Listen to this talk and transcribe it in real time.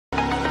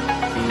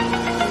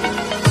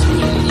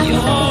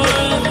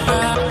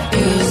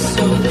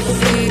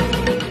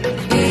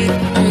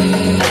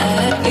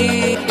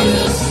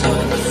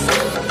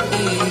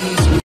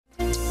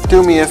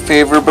do me a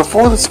favor,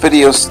 before this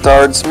video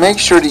starts, make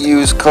sure to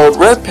use code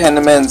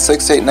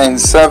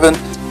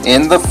RedPandaman6897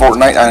 in the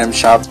Fortnite item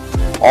shop.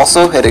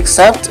 Also hit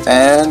accept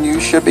and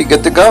you should be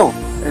good to go.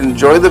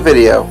 Enjoy the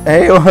video.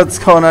 Hey, what's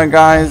going on,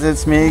 guys?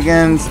 It's me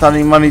again,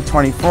 Studying Money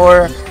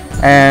 24,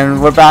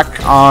 and we're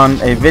back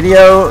on a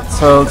video.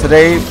 So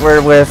today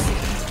we're with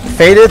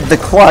Faded the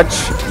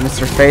Clutch,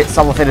 Mr.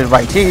 Faded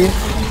YT.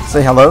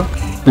 Say hello.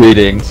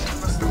 Greetings.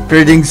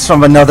 Greetings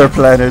from another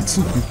planet.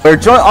 We're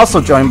also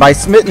joined by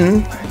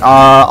Smitten,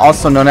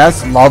 also known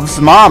as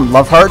Love's Mom,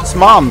 Love Heart's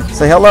mom.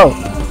 Say hello.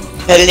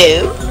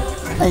 Hello.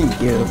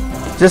 Thank you.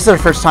 This is her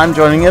first time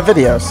joining a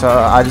video, so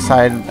I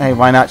decided, hey,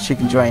 why not? She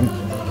can join.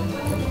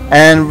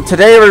 And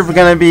today we're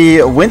going to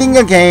be winning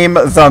a game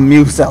the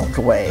Muselk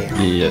way.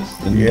 Yes,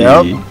 indeed.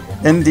 Yep,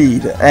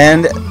 indeed.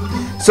 And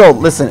so,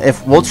 listen,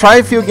 if we'll try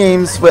a few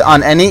games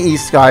on any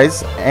East,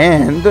 guys,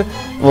 and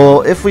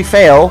if we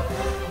fail,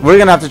 we're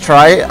gonna have to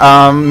try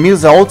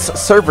Muselk's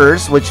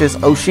servers, which is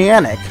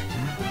Oceanic,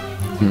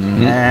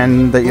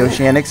 and the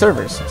Oceanic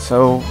servers.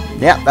 So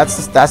yeah,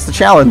 that's the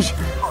challenge.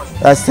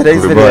 That's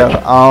today's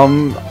video.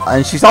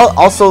 And she's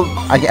also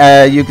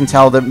you can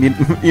tell that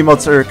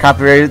emotes are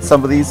copyrighted.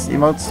 Some of these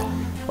emotes,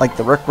 like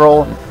the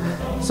Rickroll.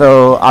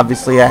 So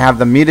obviously I have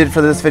them muted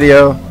for this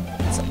video.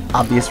 It's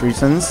obvious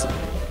reasons.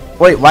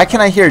 Wait, why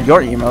can't I hear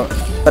your emote,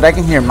 but I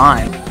can hear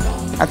mine?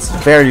 That's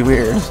very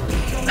weird.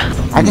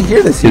 I can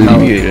hear this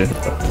emote,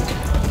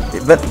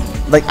 but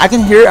like I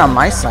can hear it on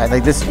my side,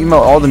 like this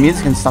emote, all the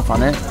music and stuff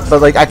on it.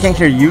 But like I can't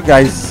hear you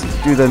guys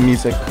do the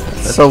music.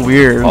 It's so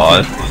weird.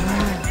 Odd.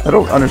 I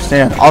don't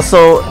understand.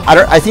 Also,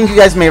 I think you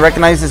guys may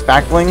recognize this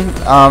backbling.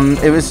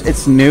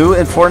 It's new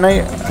in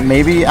Fortnite.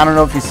 Maybe I don't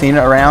know if you've seen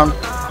it around,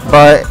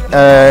 but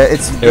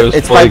it's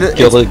by the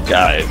Gilded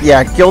Guy.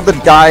 Yeah,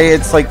 Gilded Guy.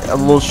 It's like a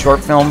little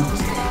short film.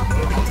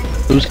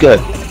 It was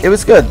good. It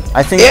was good.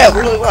 I think. Yeah, it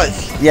really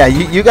was. Yeah,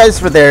 you guys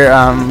were there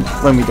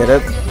when we did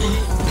it.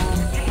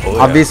 Oh,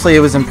 yeah. Obviously, it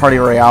was in Party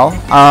Royale.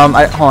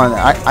 Hold on.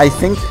 I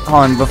think.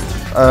 Hold on.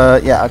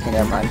 Yeah. Okay.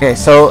 Never mind. Okay.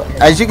 So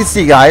as you can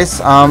see,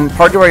 guys,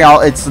 Party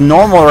Royale. It's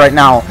normal right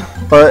now,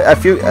 but a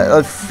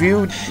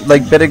few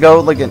like bit ago,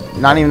 like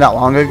not even that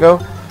long ago,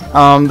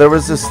 there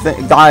was this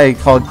guy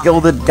called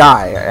Gilded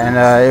Guy, and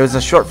it was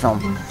a short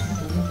film.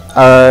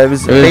 It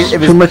was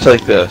pretty much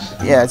like this.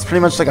 Yeah, it's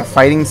pretty much like a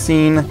fighting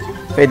scene.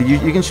 Faded,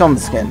 you can show them the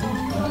skin.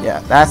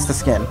 Yeah, that's the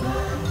skin.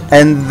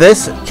 And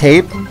this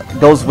cape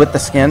goes with the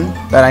skin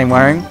that I'm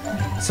wearing.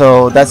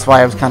 So that's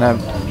why I was kind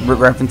of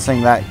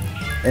referencing that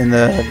in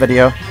the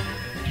video.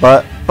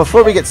 But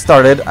before we get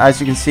started, as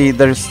you can see,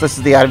 this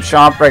is the item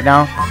shop right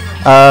now.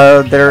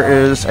 There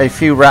is a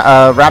few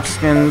wrap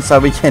skins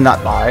that we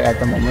cannot buy at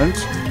the moment.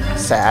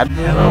 Sad.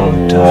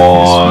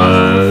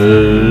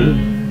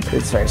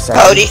 It's very sad.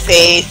 Pouty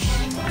face.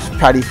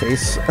 Pouty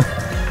face.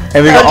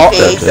 And we got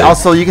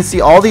also you can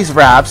see all these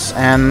wraps,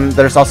 and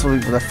there's also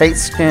the Fate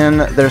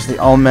skin, there's the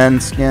Omen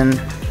skin,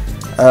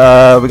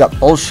 we got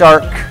Bull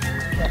Shark,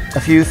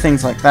 a few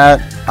things like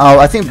that. Oh,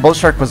 I think Bull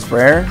Shark was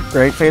rare,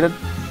 right, Faded?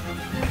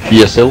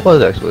 Yes, it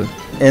was actually.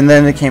 And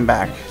then it came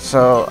back.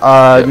 So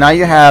now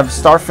you have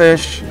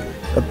Starfish,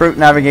 the Brute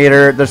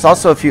Navigator. There's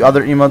also a few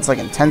other emotes like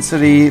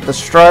Intensity, the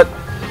Strut,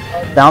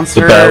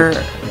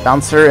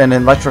 Bouncer, and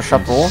Electro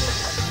Shuffle.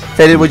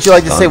 Faded, would you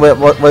like to say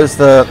what is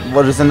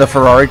in the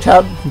Ferrari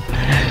tab?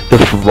 The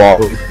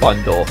Ferrari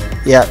bundle.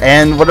 Yeah,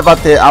 and what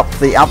about the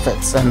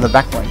outfits and the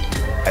backbling?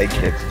 I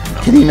can't.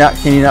 Can you not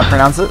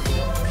pronounce it?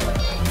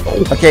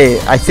 Oh. Okay,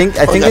 I think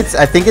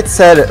it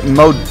said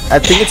I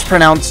think it's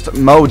pronounced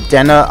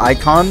Modena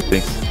Icon.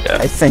 Yeah.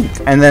 I think,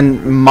 and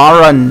then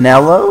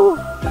Maranello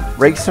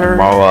Racer.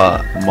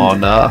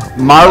 Maranello.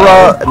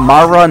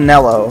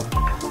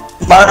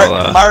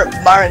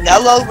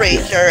 Maranello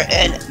Racer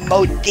and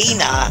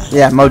Modena.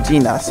 Yeah,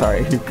 Modena,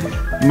 sorry.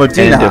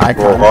 Modena and the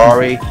Icon.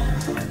 Ferrari.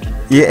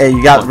 Yeah,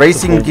 you got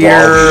racing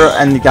gear,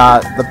 and you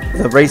got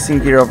the racing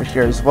gear over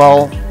here as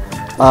well.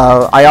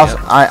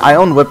 I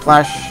own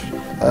Whiplash,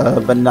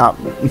 but not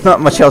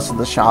much else in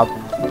the shop.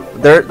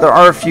 There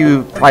are a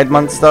few Pride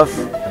Month stuff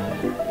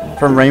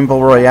from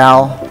Rainbow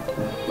Royale.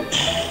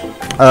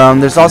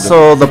 There's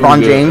also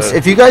LeBron James.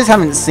 If you guys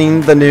haven't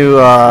seen the new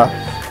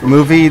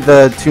movie,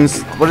 the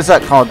tunes, what is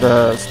that called?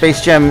 The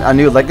Space Jam: A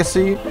New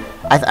Legacy.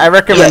 I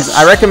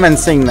recommend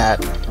seeing that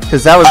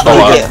because that was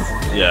really good.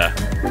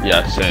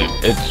 Yeah, same.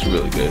 It's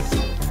really good.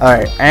 All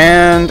right,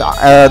 and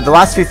the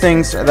last few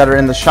things that are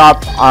in the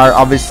shop are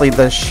obviously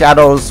the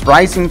Shadows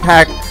Rising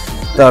pack,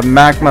 the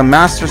Magma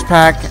Masters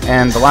pack,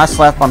 and the Last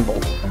Laugh bundle,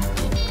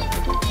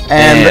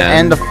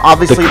 and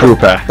obviously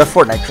the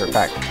Fortnite crew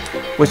pack,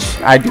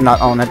 which I do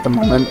not own at the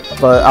moment,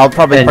 but I'll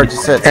probably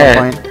purchase it at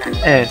some point.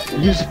 And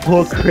use the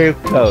full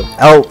creative code.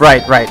 Oh,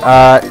 right.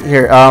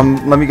 Here,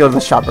 let me go to the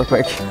shop real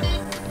quick.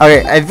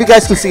 Okay, if you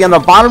guys can see on the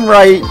bottom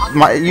right,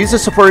 use the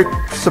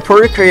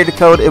supporter created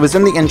code. It was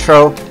in the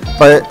intro,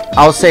 but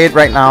I'll say it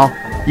right now.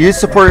 Use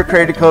supporter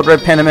created code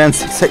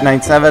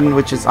RedPandaman6897,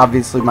 which is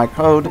obviously my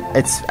code.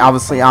 It's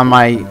obviously on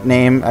my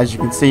name, as you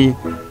can see.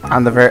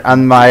 on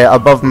the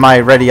above my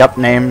ready up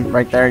name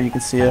right there. You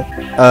can see it.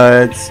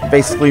 It's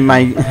basically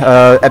my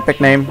Epic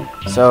name.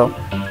 So,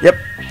 yep,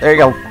 there you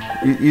go.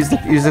 Use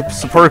the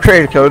supporter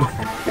creator code.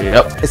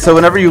 Yep. So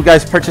whenever you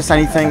guys purchase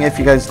anything, if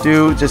you guys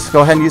do, just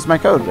go ahead and use my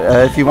code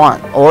if you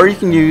want, or you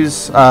can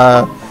use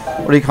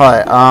what do you call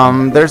it?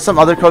 There's some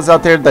other codes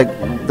out there. Like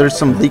there's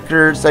some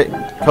leakers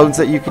codes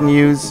that you can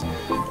use,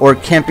 or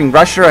Camping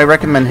Rusher. I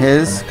recommend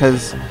his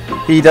because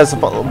he does a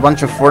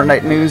bunch of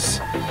Fortnite news.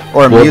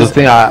 Or well, the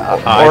thing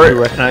I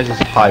do recognize is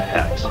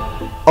Hypex.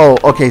 Oh,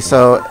 okay.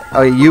 So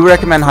you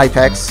recommend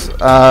Hypex.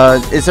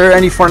 Is there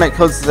any Fortnite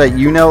codes that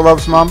you know,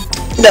 Loves Mom?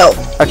 No.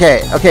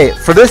 Okay.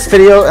 For this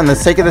video and the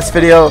sake of this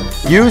video,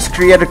 use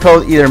creator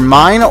code either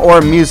mine or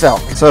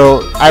Muselk.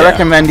 So I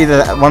recommend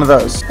either one of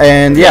those.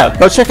 And yeah,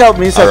 go check out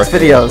Muselk's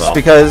videos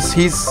because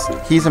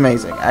he's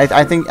amazing.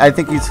 I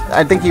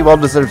think he well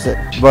deserves it.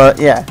 But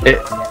yeah.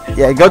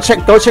 Yeah, go check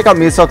out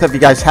Muselk if you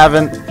guys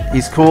haven't.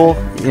 He's cool,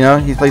 you know.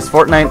 He plays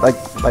Fortnite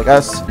like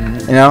us,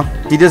 you know.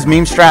 He does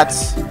meme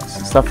strats,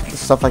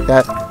 stuff like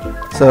that.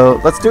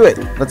 So let's do it.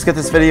 Let's get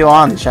this video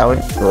on, shall we?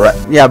 Right.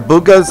 Yeah,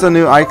 Booga's a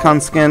new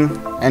icon skin,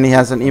 and he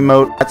has an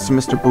emote. That's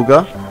Mr.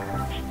 Booga.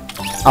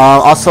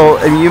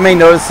 Also, you may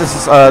notice this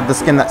is the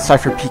skin that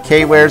Cypher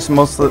PK wears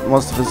most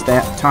of his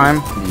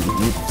time.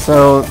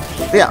 So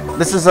yeah,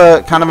 this is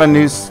a kind of a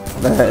new,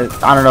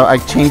 I don't know, a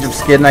change of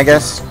skin, I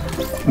guess.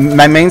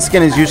 My main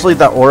skin is usually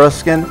the Aura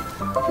skin,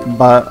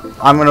 but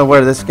I'm gonna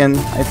wear this skin.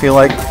 I feel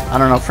like, I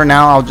don't know. For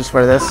now, I'll just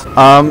wear this.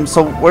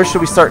 So where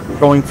should we start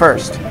going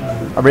first?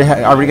 Are we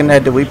gonna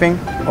head to Weeping,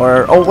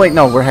 or oh wait,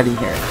 no, we're heading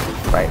here.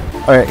 Right.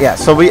 All right. Yeah.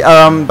 So we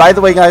by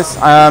the way, guys,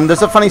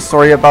 there's a funny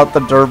story about the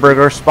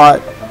Durburger spot,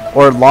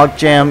 or Log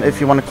Jam, if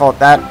you want to call it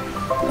that.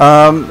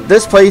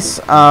 This place,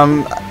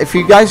 if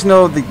you guys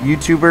know the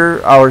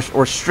YouTuber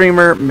or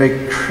streamer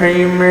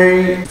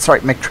McCreamy.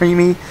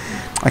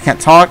 I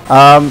can't talk.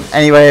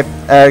 Anyway,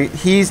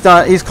 he's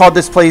called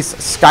this place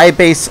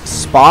Skybase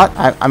Spot.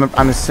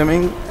 I'm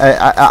assuming.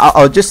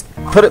 I'll just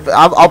put it.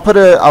 I'll put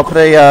a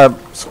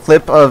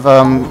clip of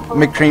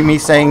McCreamy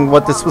saying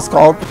what this was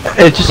called.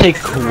 It's just a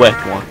quick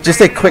one.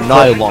 Just a quick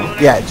clip. Long.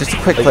 Yeah, just a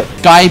quick clip.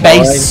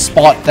 Skybase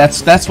Spot.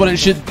 That's what it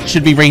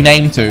should be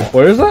renamed to.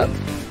 Where is that?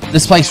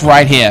 This place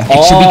right here.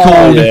 It should be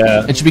called.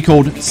 Yeah. It should be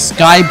called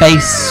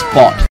Skybase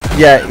Spot.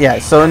 Yeah.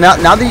 So now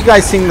that you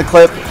guys seen the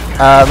clip,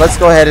 let's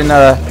go ahead and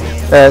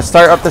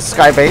start up the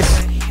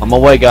Skybase. I'm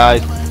away,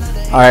 guys.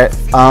 Alright,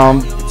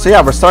 so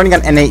yeah, we're starting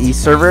on NAE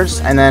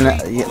servers, and then,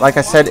 like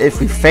I said, if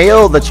we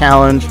fail the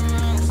challenge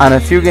on a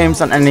few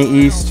games on NA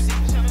East,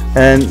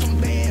 and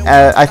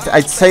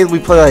I'd say we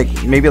play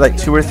maybe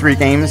 2 or 3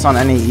 games on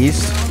NA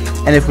East,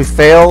 and if we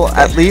fail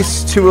at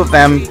least 2 of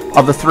them,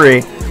 of the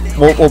 3,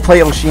 we'll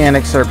play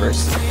Oceanic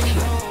servers.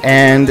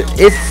 And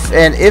if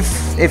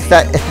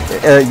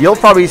that, you'll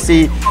probably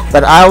see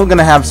that I'm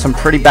gonna have some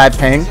pretty bad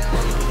ping.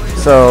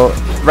 So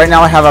right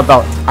now I have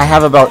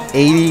about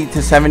 80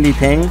 to 70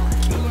 ping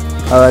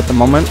at the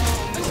moment.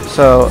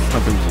 So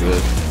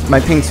my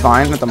ping's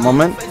fine at the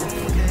moment.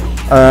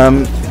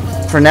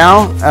 For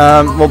now,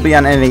 we'll be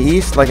on NA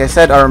East. Like I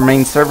said, our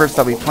main servers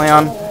that we play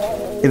on.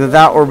 Either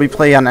that or we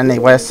play on NA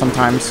West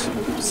sometimes,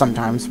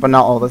 but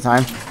not all the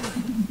time.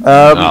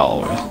 Not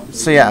always.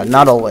 So yeah,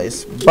 not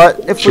always.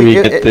 But if Should we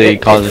get the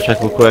college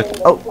check real quick?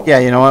 Oh yeah,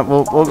 you know what?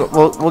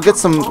 We'll get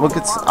some.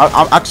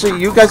 Actually,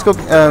 you guys go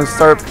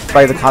start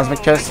by the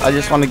cosmic chest. I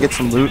just want to get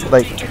some loot,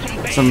 like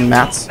some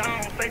mats.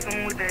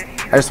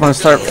 I just want to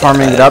start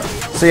farming it up.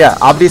 So yeah,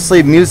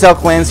 obviously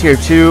Muselk lands here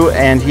too,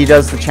 and he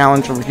does the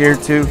challenge over here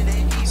too.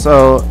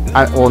 So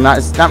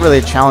it's not really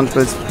a challenge,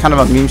 but it's kind of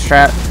a meme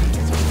strat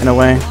in a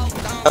way.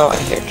 Oh, I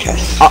hear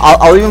chest.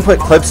 I'll even put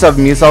clips of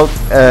Muselk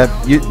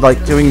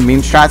doing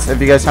meme strats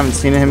if you guys haven't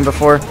seen him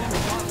before.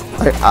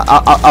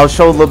 I'll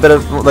show a little bit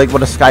of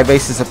what a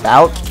Skybase is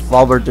about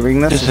while we're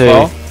doing this as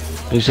well.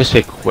 It's just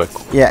a quick.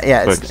 Yeah.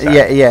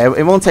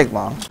 It won't take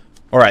long.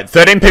 All right,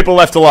 13 people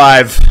left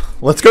alive.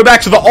 Let's go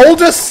back to the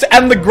oldest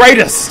and the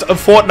greatest of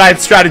Fortnite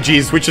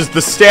strategies, which is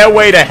the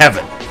Stairway to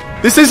Heaven.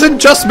 This isn't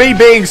just me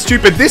being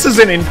stupid. This is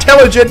an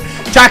intelligent,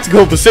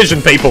 tactical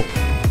decision, people.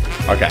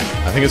 Okay,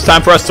 I think it's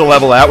time for us to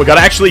level out. We've got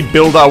to actually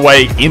build our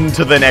way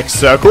into the next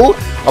circle.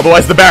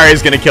 Otherwise, the barrier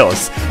is going to kill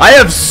us. I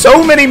have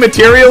so many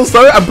materials,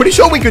 though. I'm pretty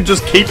sure we could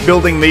just keep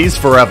building these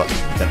forever.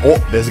 Oh,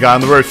 there's a guy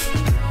on the roof.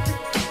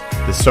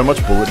 There's so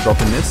much bullet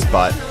drop in this,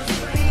 but...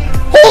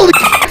 Holy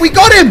we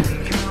got him!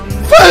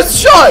 First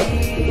shot!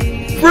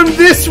 From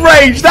this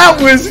range, that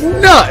was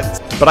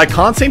nuts! But I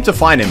can't seem to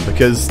find him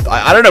because,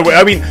 I don't know,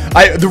 I mean,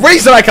 the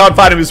reason I can't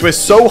find him is we're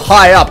so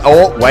high up.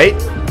 Oh, wait.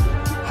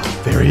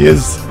 There he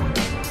is.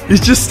 He's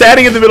just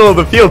standing in the middle of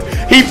the field.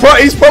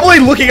 He's probably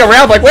looking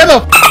around like, where the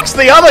fuck's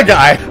the other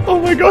guy? Oh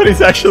my god,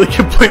 he's actually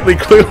completely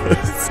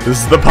clueless.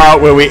 This is the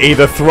part where we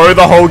either throw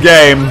the whole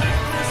game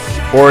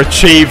or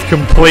achieve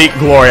complete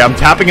glory. I'm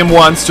tapping him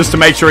once just to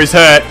make sure he's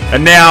hurt.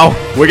 And now,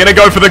 we're gonna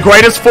go for the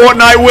greatest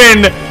Fortnite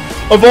win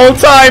of all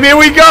time. Here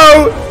we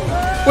go!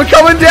 We're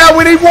coming down,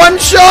 we need one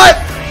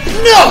shot!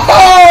 No!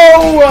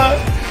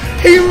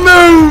 He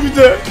moved!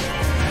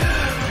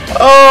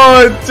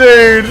 Oh,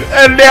 dude.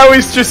 And now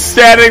he's just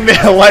standing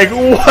there like,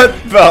 what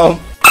the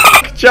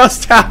f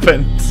just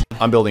happened?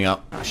 I'm building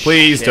up.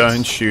 Please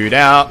don't shoot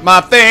out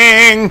my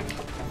thing.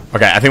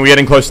 Okay, I think we're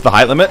getting close to the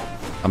height limit.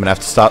 I'm gonna have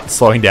to start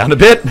slowing down a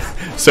bit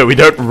so we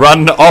don't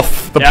run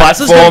off the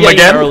platform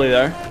again. Early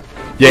though.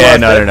 Yeah,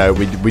 no.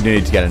 We do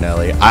need to get in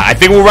early. I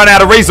think we'll run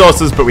out of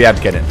resources, but we have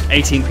to get in.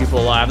 18 people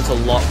alive. It's a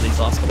lot for these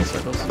last couple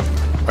circles.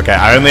 Okay,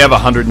 I only have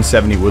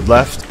 170 wood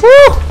left. Woo!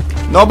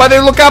 Nobody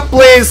look up,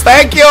 please.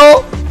 Thank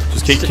you.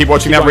 Just keep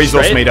watching that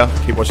resource meter.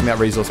 Keep watching that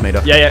resource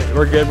meter. Yeah,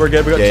 we're good. We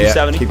got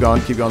 270. Keep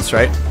going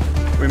straight.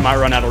 We might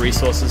run out of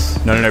resources.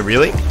 No,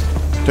 really?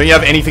 Don't you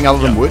have anything other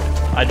than wood?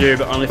 I do,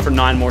 but only for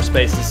 9 more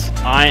spaces.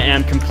 I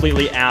am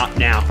completely out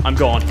now. I'm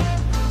gone.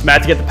 I'm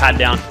about to get the pad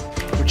down.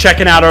 We're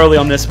checking out early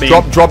on this beam.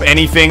 Drop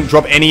anything.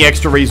 Drop any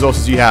extra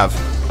resources you have.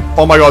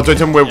 Oh my god, don't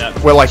tell me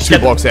we're like 2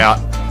 blocks out.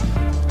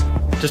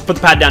 Just put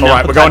the pad down now.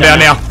 Alright, we're going down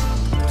now.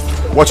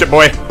 Watch it,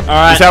 boy.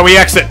 Alright. This is how we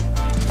exit.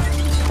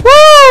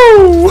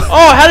 Woo!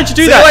 Oh, how did you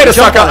do that? See you later,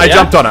 sucker. I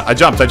jumped on it. I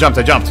jumped.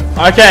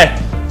 Okay.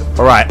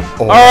 Alright.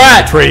 Oh,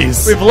 Alright.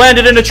 Trees. We've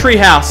landed in a tree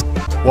house.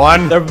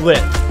 One. They're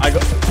lit.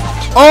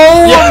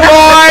 Oh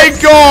my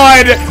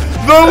god!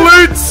 The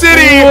loot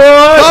city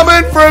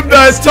coming from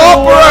the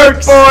top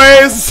rope,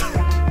 boys!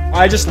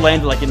 I just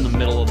landed like in the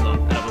middle of them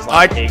and it was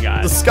like, hey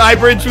guys. The sky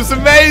bridge was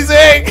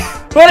amazing!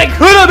 But it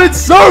could have been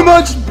so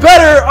much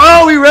better!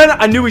 Oh, we ran.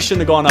 I knew we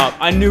shouldn't have gone up.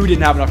 I knew we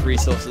didn't have enough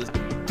resources.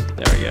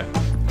 There we go.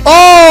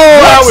 Oh,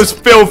 that was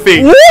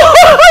filthy! What?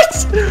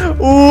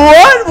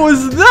 What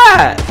was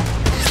that?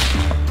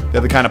 They're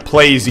the kind of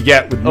plays you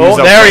get with Oh,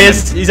 there he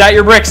is. He's at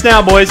your bricks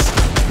now, boys.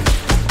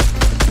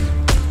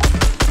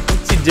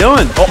 What's he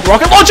doing? Oh,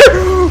 rocket launcher!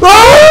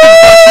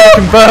 Oh!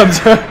 Confirmed.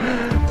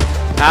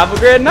 Have a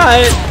great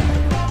night.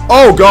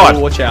 Oh, God. Oh,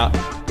 watch out.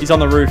 He's on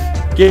the roof.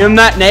 Give him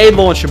that nade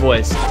launcher,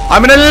 boys.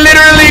 I'm gonna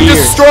literally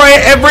destroy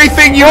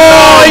everything you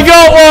Oh, he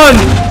got one!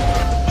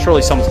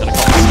 Surely someone's gonna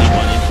call and sneak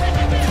on you.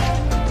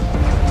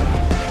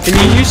 Can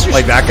you use your...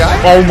 Like that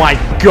guy? Oh my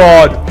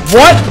god.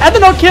 What? How'd they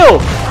not kill?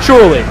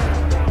 Surely.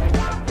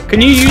 Can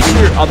you use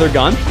your other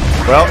gun?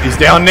 Well, he's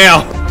down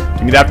now.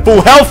 Give me that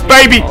full health,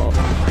 baby!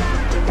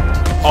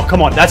 Oh, come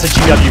on. That's a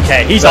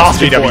GWK. He's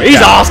asking for it. He's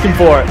asking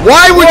for it.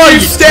 Why would you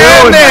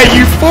stand there,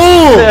 you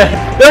fool?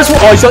 There's one.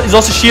 Oh, he's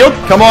lost a shield.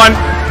 Come on.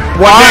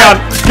 One down.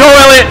 Go,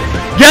 Elliot.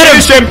 Get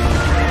him.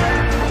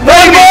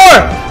 One more.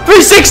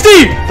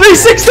 360.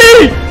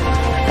 360.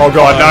 Oh,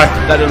 God, no.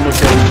 That didn't look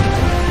good.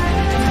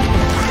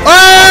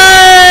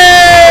 Hey!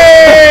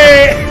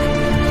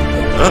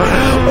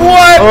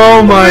 What?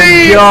 Oh my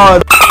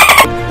god.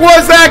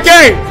 What's that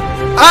game?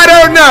 I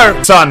don't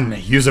know. Son,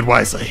 use it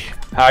wisely.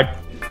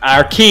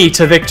 Our key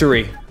to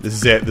victory. This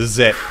is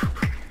it.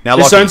 Now,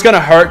 the zone's gonna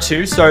hurt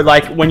too, so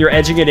like when you're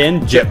edging it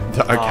in.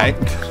 Okay.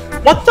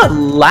 What the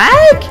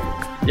lag?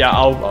 Yeah,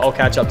 I'll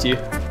catch up to you.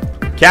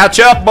 Catch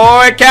up,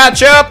 boy.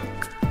 Catch up.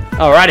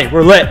 Alrighty,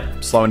 we're lit.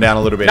 Slowing down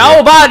a little bit.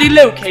 Nobody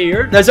look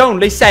here. There's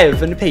only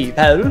 7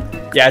 people.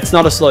 Yeah, it's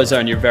not a slow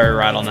zone. You're very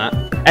right on that.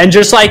 And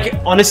just like,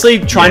 honestly,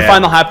 try and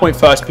find the high point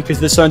first because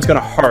this zone's gonna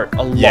hurt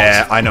a lot.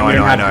 Yeah, I know.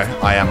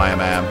 I am.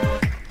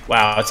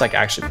 Wow, it's like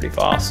actually pretty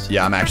fast.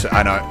 Yeah, I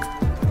know.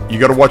 You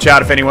gotta watch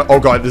out if anyone... Oh,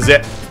 God, this is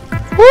it.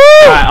 Woo!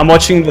 Alright, I'm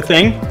watching the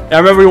thing. Now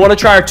remember, we want to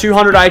try our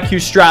 200 IQ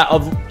strat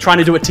of trying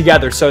to do it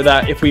together so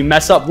that if we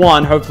mess up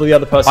one, hopefully the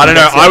other person... I don't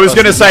know. I was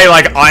gonna say,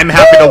 like, I'm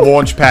happy to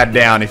launch pad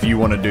down if you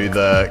want to do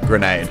the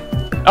grenade.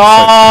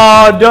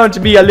 Oh,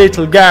 don't be a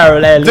little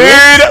girl, Elliot.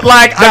 Dude,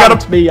 like, I got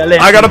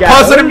a girl.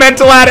 positive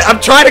mental attitude. I'm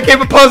trying to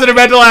keep a positive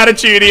mental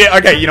attitude here.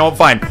 Okay, you know what?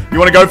 Fine. You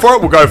want to go for it?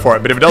 We'll go for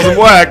it. But if it doesn't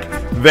work,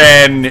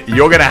 then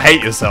you're gonna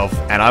hate yourself,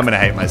 and I'm gonna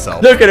hate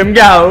myself. Look at him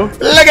go.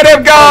 Look at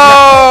him go!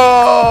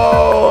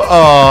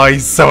 Oh,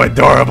 he's so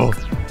adorable. Do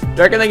you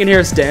reckon they can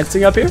hear us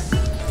dancing up here?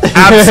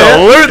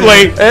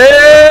 Absolutely.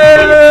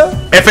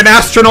 If an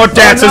astronaut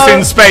dances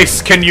in space,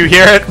 can you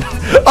hear it?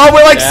 Oh,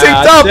 we're like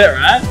synced up. That's it,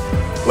 right?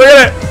 Look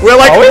at it. We're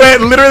like, we're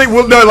literally,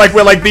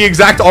 we're like the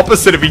exact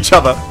opposite of each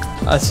other.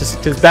 That's just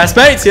because best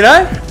mates, you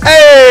know?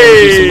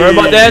 Hey! Do some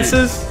robot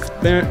dances.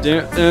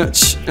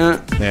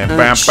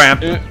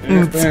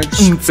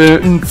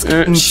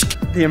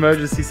 The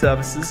emergency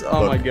services.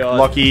 Oh my god.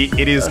 Lucky,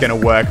 it is going to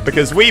work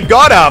because we've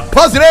got a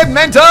positive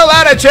mental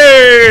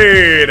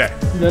attitude.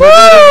 Woo!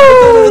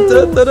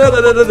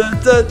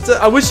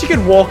 I wish you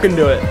could walk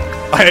into it.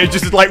 I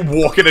just like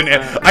walking in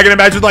it. I can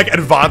imagine like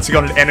advancing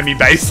on an enemy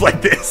base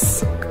like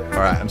this. All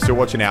right, I'm still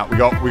watching out. We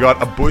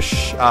got a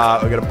bush. We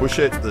got a bush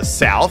at the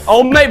south.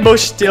 Oh, mate,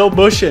 bush still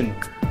bushing.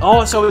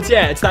 Oh, so it's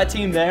that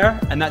team there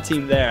and that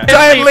team there.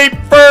 Giant leap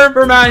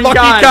for mankind.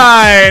 lucky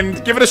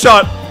kind. Give it a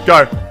shot.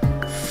 Go.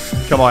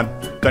 Come on.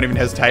 Don't even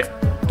hesitate.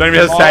 Don't even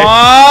hesitate.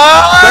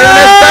 Don't even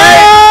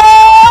hesitate.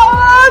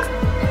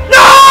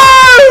 No!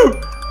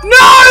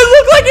 No! It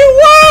looked like it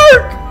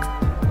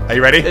worked. Are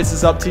you ready? This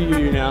is up to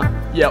you now.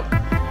 Yep.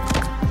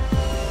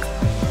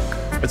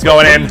 It's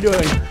going in. What are you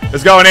doing?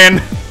 It's going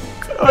in.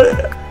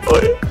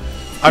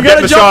 I'm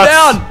getting the shots.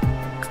 Down.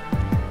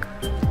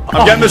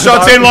 I'm getting the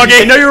shots in, Loggy.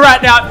 I know you're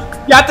right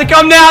now. You have to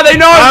come now. They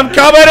know. I'm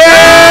coming in.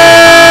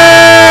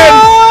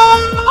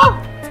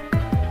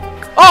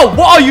 Oh,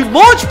 whoa! You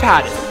launch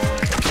padded.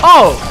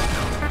 Oh.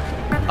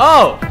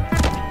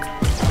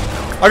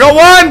 I got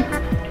one.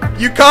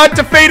 You can't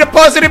defeat a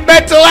positive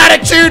mental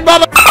attitude,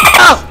 mother.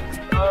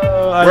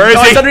 Where is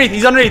he? He's underneath.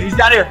 He's underneath. He's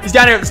down here. He's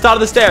down here at the start of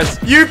the stairs.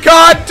 You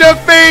can't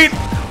defeat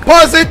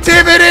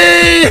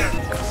positivity.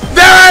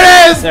 There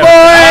it is,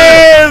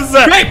 boys.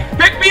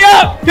 Pick me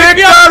up. Pick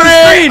me up.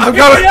 I'm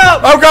coming.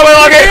 I'm coming,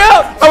 Lucky.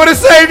 I'm gonna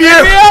save you.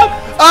 Pick me up.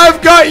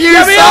 I've got you,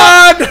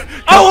 son.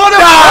 I want to.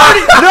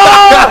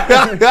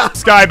 No.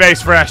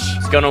 Skybase fresh.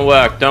 It's gonna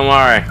work. Don't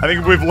worry. I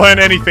think if we've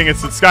learned anything,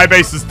 it's that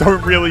skybases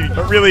don't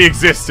really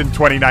exist in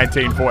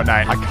 2019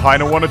 Fortnite. I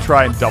kind of want to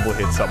try and double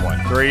hit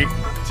someone. 3,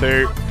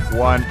 2,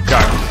 1, go.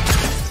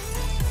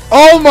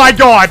 Oh my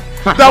god!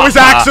 That was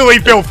actually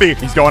filthy.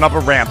 He's going up a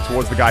ramp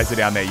towards the guys that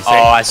are down there. You see?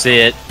 Oh, I see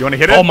it. You want to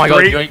hit it? Oh my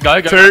god! 3,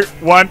 Go, 2,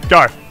 1,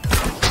 go.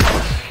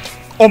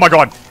 Oh my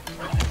god.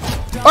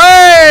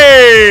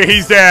 Hey!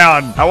 He's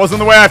down. That wasn't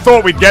the way I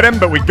thought we'd get him,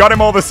 but we got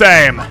him all the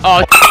same.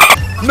 Oh.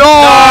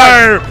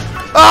 No!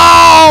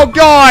 Oh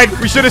god!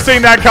 We should have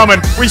seen that coming.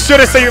 We should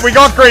have seen it. We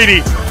got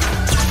greedy.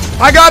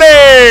 I got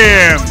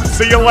him!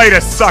 See you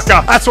later,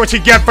 sucker. That's what you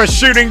get for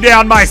shooting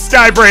down my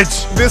sky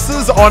bridge. This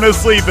is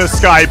honestly the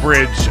sky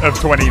bridge of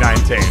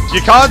 2019. You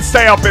can't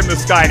stay up in the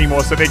sky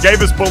anymore, so they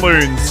gave us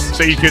balloons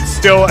so you could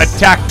still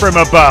attack from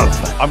above.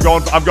 I'm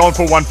going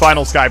for one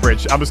final sky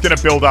bridge. I'm just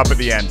gonna build up at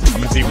the end.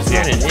 I'm gonna see what's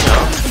here.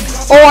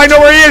 Oh, I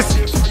know where he is!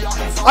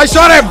 I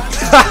shot him!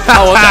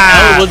 Oh, what the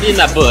hell was in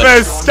that bush?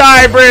 The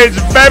sky bridge,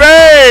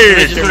 baby!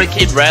 We're just gonna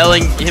keep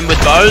railing him with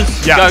bows?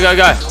 Yeah. Go.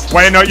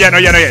 Wait, no, yeah.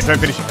 Don't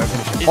finish it.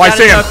 He's Oh, I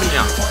see him. open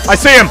now. I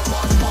see him.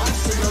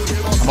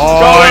 Come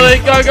on.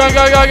 Go.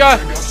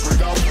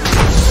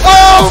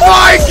 Oh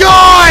my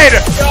god!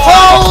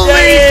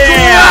 Holy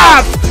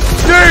crap!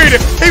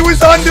 Dude, he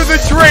was under the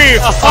tree.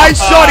 I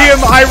shot him,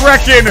 I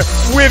reckon,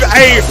 with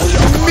a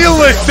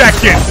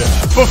millisecond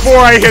before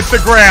I hit the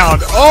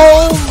ground.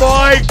 Oh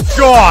my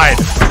god!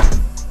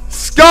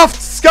 Scuffed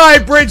Sky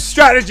Bridge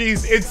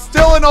strategies. It's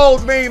still an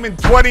old meme in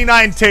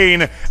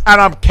 2019, and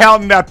I'm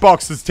counting that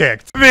box as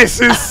ticked.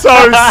 This is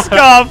so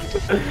scuffed.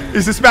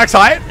 Is this max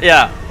height?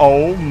 Yeah.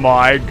 Oh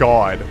my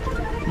god.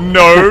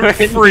 No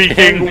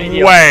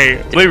freaking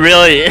way. We're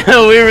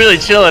really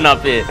chilling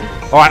up here.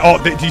 All right. Oh,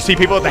 do you see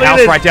people at the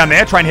house right down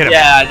there? Try and hit him.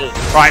 Yeah, I did.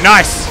 All right.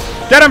 Nice.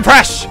 Get him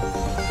fresh.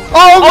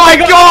 Oh my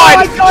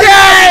god!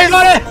 Yes!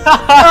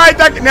 All right.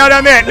 Now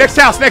down there. Next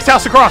house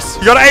across.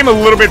 You gotta aim a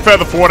little bit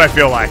further forward, I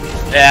feel like.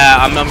 Yeah,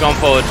 I'm going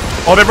forward.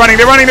 Oh, they're running.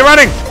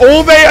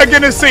 All they are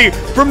gonna see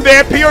from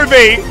their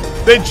POV,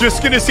 they're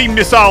just gonna see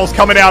missiles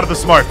coming out of the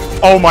smoke.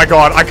 Oh my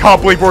god, I can't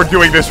believe we're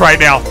doing this right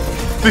now.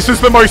 This is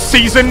the most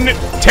season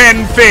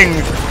 10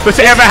 thing that's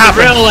ever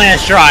happened. Real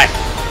airstrike.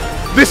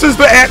 This is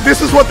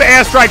what the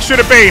airstrike should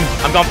have been.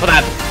 I'm going for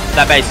that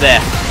base there.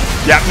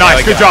 Yeah,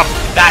 nice. Good job.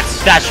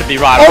 That should be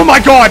right. Oh my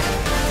god.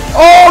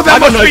 Oh, that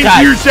must be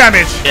huge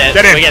damage. Yeah,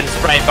 get in. We're getting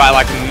sprayed by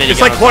like a minigun.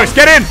 It's like close.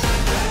 Get in.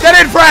 Get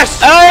in, fresh.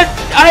 Don't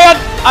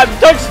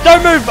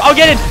move. I'll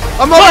get in.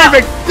 I'm not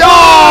moving.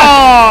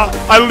 Oh,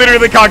 I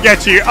literally can't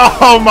get you.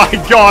 Oh my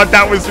god,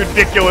 that was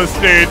ridiculous,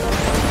 dude.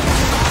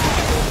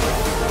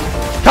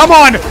 Come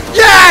on.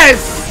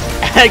 Yes.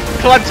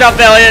 Clutch up,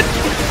 Elliot.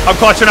 I'm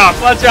clutching up.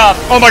 Clutch up.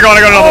 Oh my god,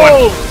 I got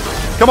another one.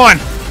 Come on.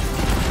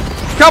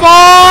 Come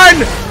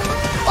on.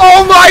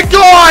 Oh my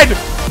god.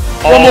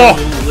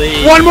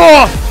 One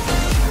more.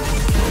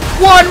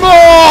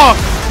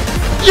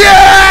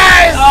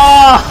 Yes.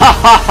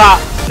 Oh.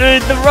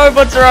 Dude, the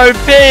robots are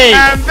OP!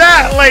 And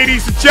that,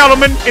 ladies and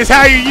gentlemen, is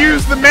how you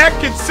use the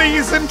mech in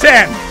Season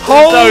 10.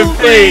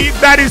 Holy,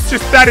 that is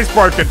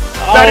broken.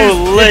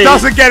 It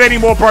doesn't get any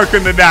more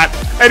broken than that.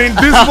 An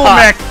invisible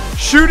mech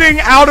shooting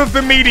out of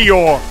the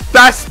meteor.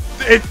 That's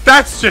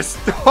just,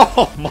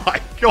 oh my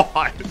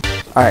god.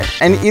 Alright,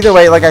 and either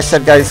way, like I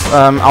said, guys,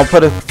 I'll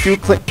put a few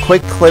quick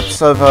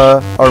clips of,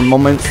 or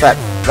moments that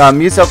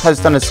Muselk has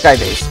done at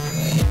Skybase.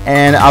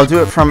 And I'll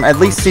do it from at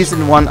least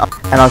Season 1,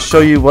 and I'll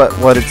show you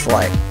what it's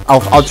like.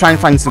 I'll try and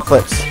find some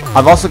clips.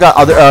 I've also got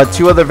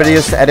two other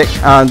videos to edit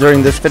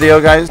during this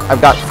video, guys.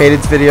 I've got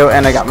Faded's video,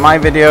 and I got my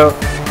video,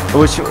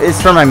 which is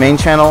from my main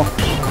channel.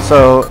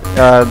 So,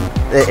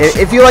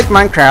 if you like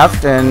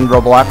Minecraft and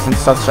Roblox and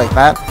stuff like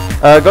that,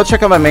 go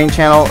check out my main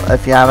channel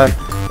if you haven't.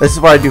 This is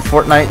where I do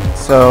Fortnite,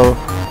 so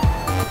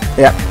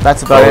yeah,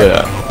 that's about it.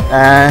 Yeah.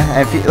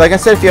 Like I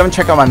said, if you haven't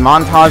checked out my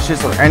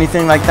montages or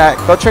anything like that,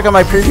 go check out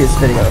my previous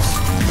videos.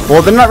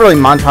 Well, they're not really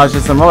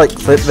montages, they're more like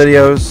clip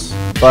videos,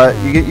 but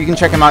you can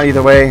check them out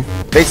either way.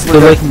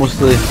 Basically, they're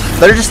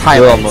just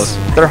highlights.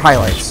 They're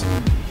highlights.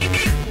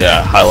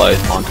 Yeah, highlight,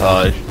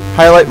 montage.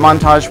 Highlight,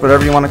 montage,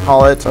 whatever you want to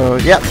call it. So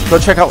yeah, go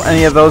check out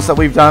any of those that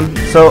we've done.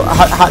 So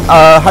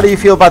how do you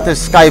feel about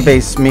this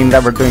Skybase meme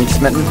that we're doing,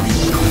 Smitten?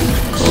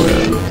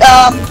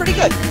 Pretty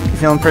good. You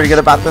feeling pretty good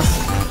about this?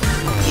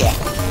 Yeah.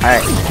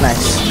 Alright,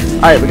 nice.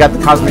 Alright, we got the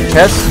cosmic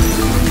chest.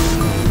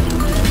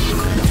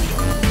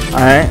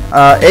 Alright,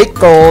 8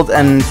 gold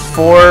and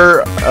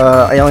 4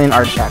 alien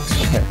artifacts.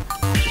 Okay.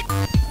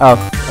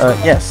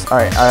 Oh, yes. All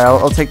right.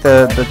 I'll take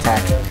the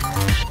tack.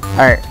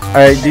 All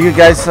right. Do you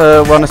guys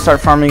want to start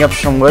farming up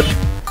some wood?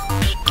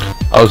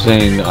 I was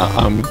saying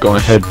I'm going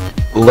ahead.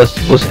 Let's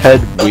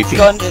head Let's weeping.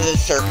 go into the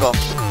circle.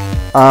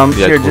 Yeah,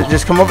 Here, cool.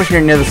 just come over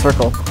here near the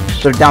circle.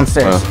 They're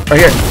downstairs. Oh. Right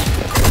here.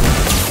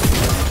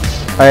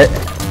 All right.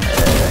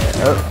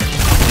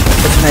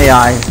 It's an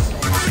AI.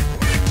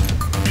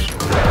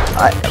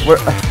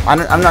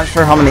 I'm not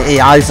sure how many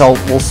AIs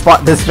will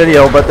spot this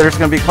video, but there's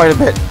going to be quite a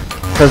bit.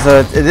 Because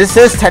this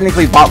is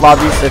technically bot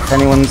lobbies, if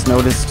anyone's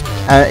noticed.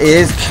 It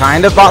is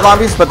kind of bot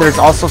lobbies, but there's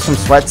also some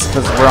sweats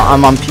because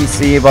I'm on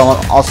PC, but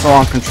I'm also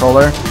on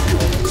controller.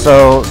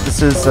 So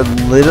this is a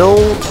little,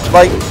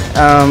 like,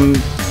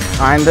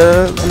 kind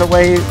of, in a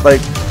way,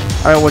 like,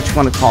 I don't know what you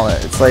want to call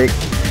it. It's like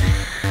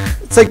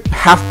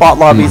half bot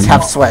lobbies,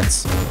 half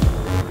sweats.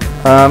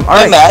 Alright.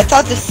 Wait a minute, I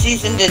thought the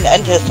season didn't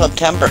end until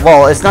September.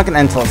 Well, it's not going to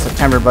end until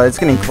September, but it's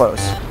getting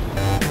close.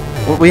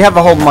 We have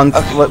a whole month.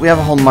 Okay. We have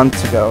a whole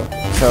month to go.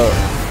 So,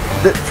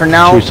 for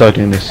now. Should we start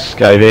doing this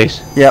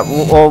Skybase? Yeah.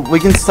 Well, we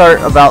can start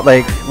about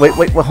like.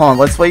 Wait. Hold on.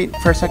 Let's wait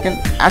for a second.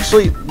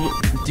 Actually,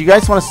 do you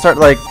guys want to start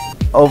like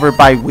over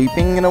by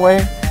weeping in a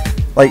way?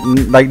 Like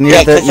near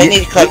Yeah, the. because I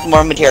need to collect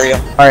more material.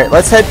 All right.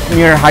 Let's head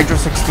near Hydro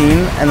 16,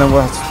 and then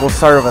we'll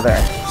start over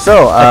there.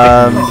 So,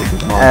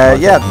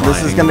 yeah,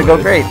 this is gonna go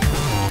great.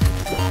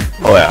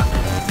 Oh yeah.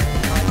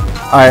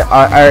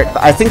 Alright,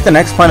 I think the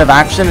next plan of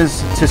action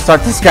is to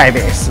start the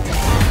Skybase.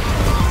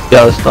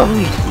 Yeah, let's start.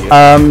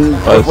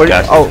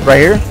 Right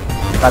here?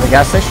 By the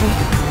gas station?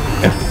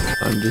 Yeah.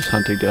 I'm just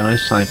hunting down a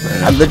sniper.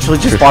 I literally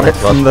just bought it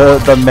from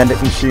the medic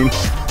machine.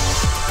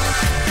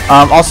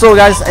 Also,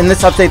 guys, in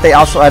this update, they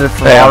also added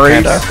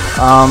Ferraris,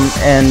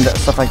 and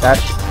stuff like that.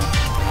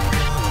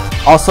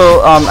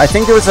 Also, I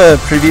think there was a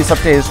previous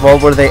update as well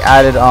where they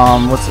added,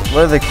 what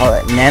do they call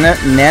it?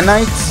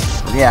 Nanites?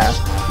 Yeah.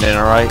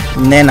 Nanite?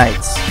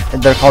 Nanites.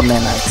 They're called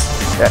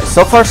nanites. Yeah,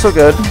 so far so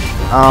good.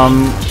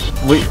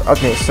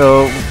 Okay,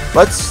 so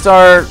let's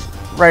start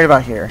right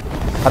about here.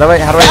 How do I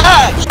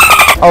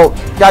Oh,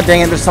 god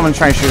dang it, there's someone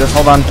trying to shoot us.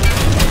 Hold on.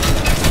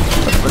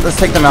 Let's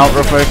take them out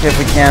real quick if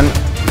we can.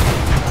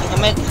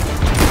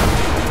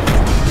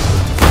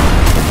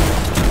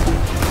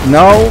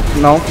 No,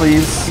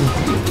 please.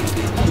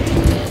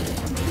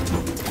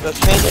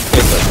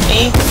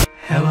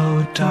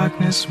 Hello,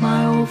 darkness,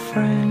 my old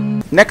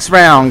friend. Next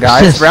round,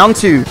 guys. Round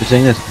 2.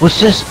 What's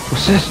this?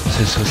 What's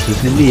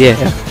this in the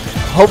air?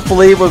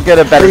 Hopefully, we'll get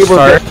a better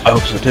start. I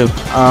hope so too.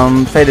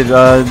 Faded.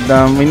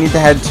 We need to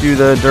head to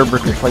the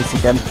Durburger place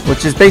again,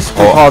 which is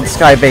basically called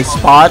Skybase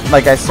Spot,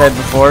 like I said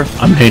before.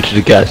 I'm heading to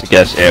the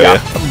gas area.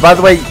 Yeah. By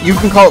the way, you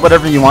can call it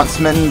whatever you want,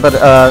 Smitten, but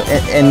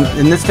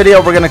in this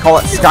video, we're gonna call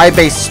it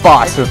Skybase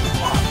Spot.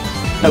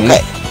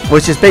 Okay.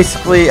 Which is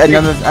basically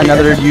another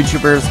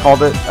YouTuber has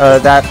called it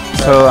that.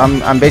 So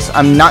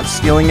I'm not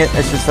stealing it.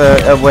 It's just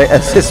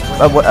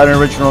an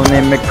original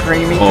name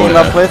McCreamy came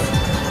up with.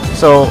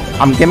 So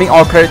I'm giving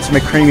all credit to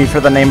McCreamy for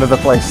the name of the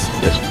place.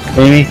 Yes,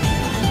 McCreamy.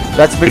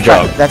 That's Good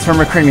job. That's for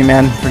McCreamy,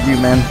 man. For you,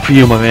 man. For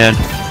you, my man.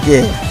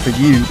 Yeah, for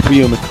you. For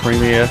you,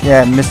 McCreamy.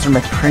 Yeah, Mr.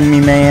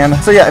 McCreamy, man.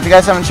 So yeah, if you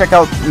guys haven't checked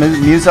out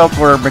Muselk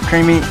or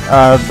McCreamy,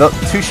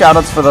 2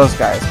 shoutouts for those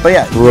guys. But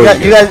yeah,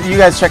 you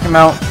guys check them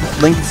out.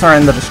 Links are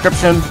in the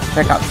description.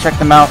 Check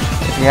them out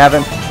if you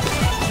haven't.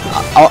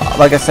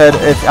 Like I said,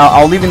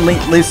 I'll leave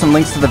some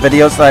links to the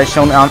videos that I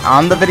shown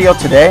on the video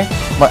today.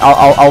 But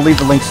I'll leave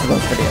the links to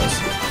those videos.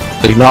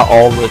 Like not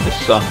all with the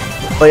sun.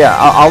 But yeah,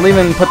 I'll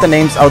even put the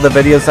names of the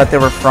videos that they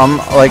were from,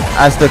 like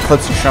as the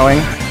clips are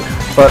showing.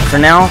 But for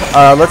now,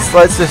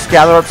 let's just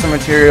gather up some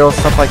material,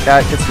 stuff like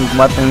that, get some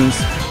weapons.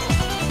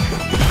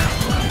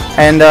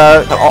 And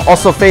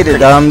also Faded.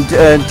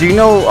 Do you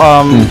know?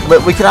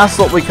 We could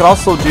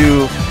also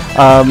do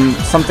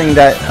something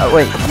that.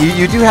 Wait,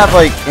 you do have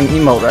like an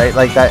emote, right?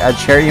 Like that a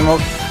chair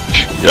emote.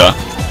 Yeah.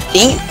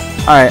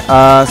 All right.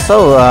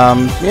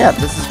 Yeah,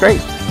 this is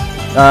great.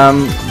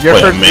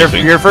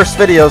 Your first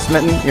video,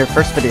 Smitten. Your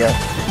first video.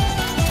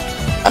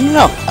 I don't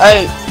know.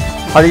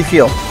 How do you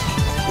feel?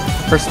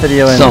 First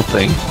video in.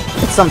 Something.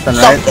 It's something,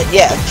 right? Something,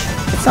 yeah.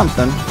 It's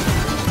something.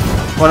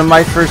 One of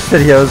my first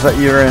videos that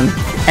you were in,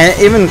 and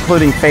even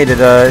including Faded.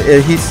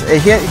 He's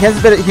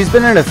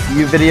been in a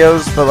few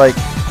videos, but like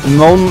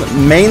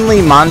mainly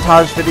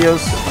montage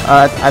videos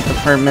at the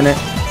current minute.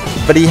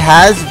 But he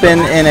has been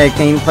in a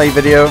gameplay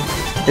video.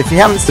 If you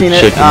haven't seen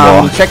it,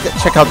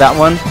 check out that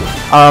one.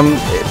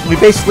 We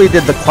basically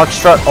did the Cluck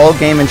Strut all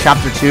game in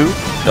Chapter 2.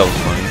 That was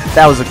funny.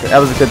 That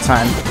was a good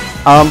time.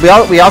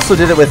 We also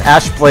did it with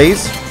Ash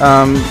Blaze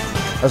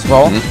as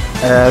well.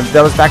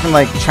 That was back in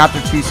like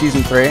Chapter 2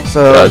 Season 3.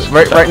 So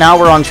right now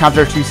we're on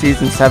Chapter 2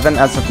 Season 7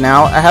 as of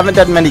now. I haven't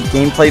done many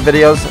gameplay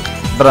videos,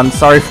 but I'm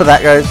sorry for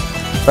that, guys.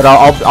 But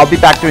I'll be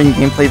back doing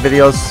gameplay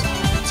videos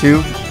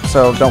too.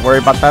 So don't worry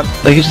about that.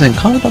 Like you saying,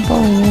 comment down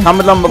below.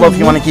 Comment down below if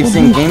you want to keep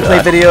seeing gameplay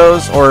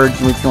videos, or if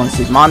you want to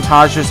see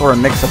montages, or a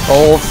mix of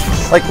both.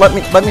 Like let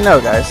me know,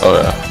 guys. Oh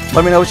yeah.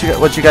 Let me know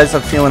what you guys are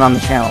feeling on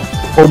the channel.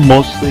 Or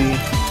mostly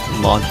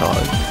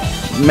montage.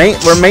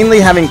 We're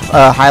mainly having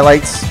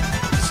highlights,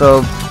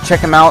 so check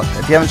them out.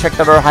 If you haven't checked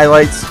out our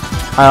highlights,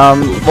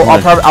 well,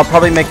 I'll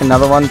probably make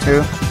another one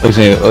too.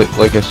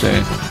 Like I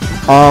say.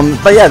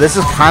 But yeah, this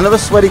is kind of a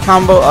sweaty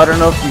combo. I don't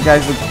know if you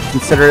guys would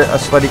consider it a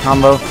sweaty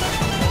combo.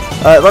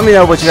 Let me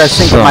know what you guys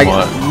think of my.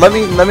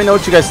 Let me know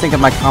what you guys think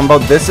of my combo.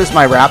 This is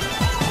my wrap.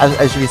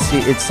 As you can see,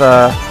 it's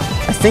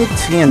I think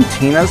T and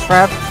Tina's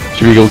wrap.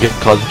 Should we go get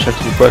cosmic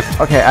checks real quick?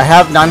 Okay, I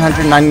have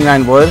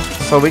 999 wood,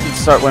 so we can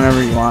start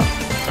whenever you want.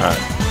 Alright.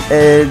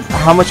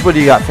 How much wood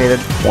do you got, Faded?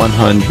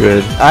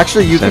 100.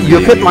 Actually, you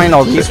could mine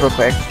all these real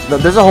quick.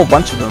 There's a whole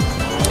bunch of them.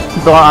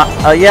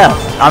 But yeah,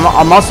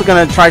 I'm also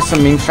gonna try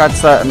some meme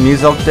strats that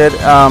Muselk did.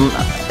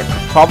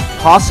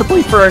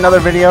 Possibly for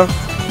another video.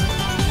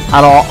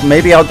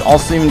 Maybe I'll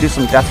also even do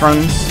some death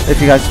runs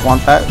if you guys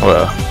want that.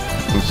 Well,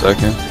 1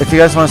 second. If you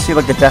guys want to see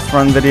like a death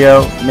run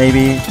video,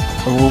 maybe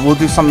we'll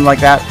do something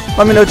like that.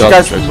 Let me know what you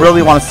guys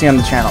really want to see on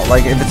the channel.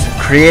 Like if it's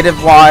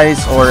creative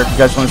wise, or if you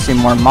guys want to see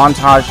more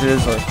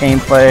montages or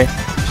gameplay.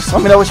 Just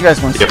let me know what you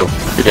guys want to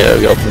see.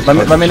 Yeah.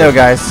 Let me know,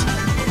 guys.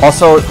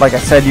 Also, like I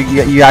said,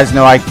 you guys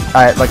know like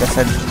I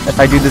said, if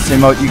I do this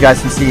emote, you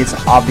guys can see it's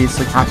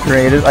obviously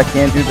copyrighted. I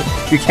can't do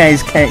that. You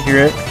guys can't hear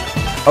it.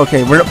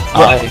 Okay, we're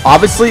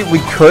obviously we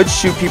could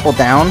shoot people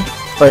down,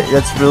 but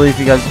that's really if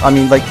you guys. I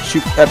mean, like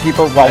shoot at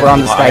people while we're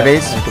on the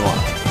skybase.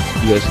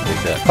 You guys can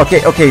take that.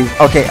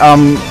 Okay.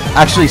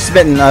 Actually,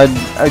 Smitten,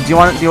 do you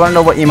want to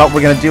know what emote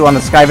we're gonna do on the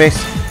skybase?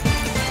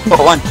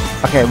 What one?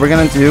 Okay, we're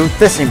gonna do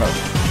this emote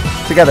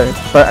together,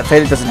 but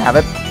Fader doesn't have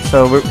it,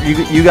 so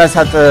you guys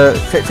have to.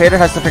 Fader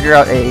has to figure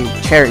out a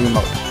chair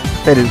emote.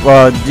 Fader,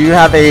 do you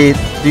have a?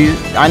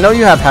 I know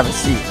you have a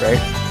seat, right?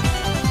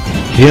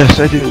 Yes,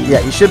 I do. Yeah,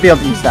 you should be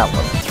able to use that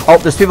one. Oh,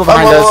 there's people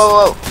behind us.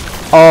 Whoa.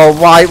 Oh,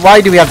 why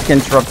do we have to get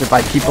interrupted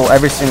by people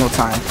every single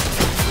time?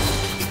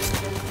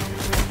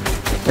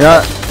 You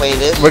know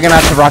what? We're gonna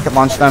have to rocket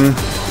launch them.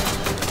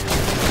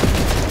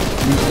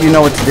 You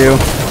know what to do.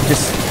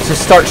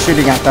 Just start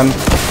shooting at them.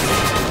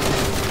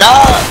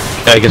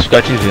 Yeah, I guess we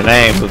got to use your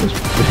name with this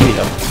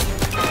video.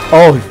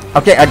 Oh,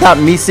 okay. I got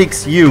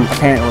Me6U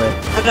apparently.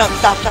 No,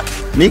 stop.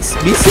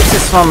 Me6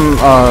 is from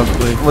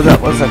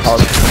what's that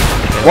called?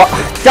 What?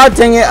 God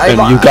dang it!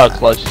 You got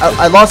clutched.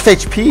 I lost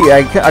HP.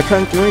 I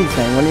couldn't do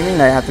anything. What do you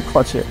mean I have to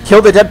clutch it?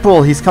 Kill the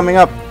Deadpool. He's coming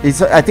up.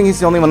 I think he's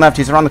the only one left.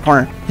 He's around the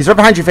corner. He's right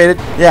behind you, Faded.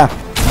 Yeah.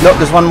 Nope.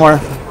 There's one more.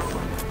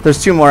 There's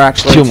two more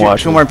actually.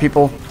 Two more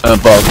people.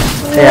 Above.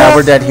 Yeah,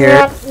 we're dead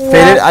here.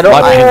 Faded.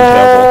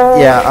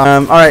 Yeah.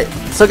 All right.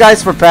 So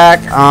guys, we're back.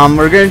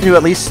 We're gonna do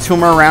at least 2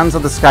 more rounds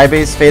of the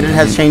skybase. Faded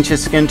has changed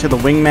his skin to the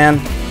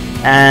wingman,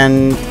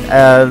 and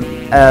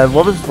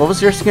what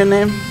was your skin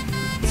name?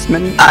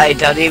 I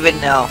don't even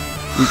know.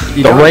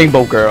 The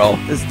Rainbow Girl.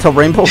 Is it the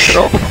Rainbow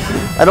Girl?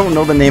 I don't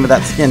know the name of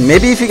that skin.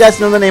 Maybe if you guys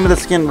know the name of the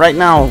skin right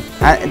now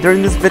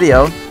during this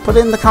video, put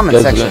it in the comment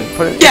section.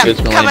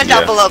 Comment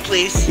down below,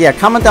 please. Yeah,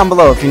 comment down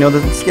below if you know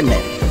the skin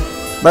name.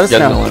 Let us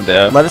know.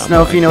 Let us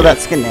know if you know that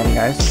skin name,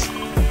 guys.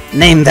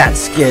 Name that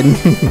skin.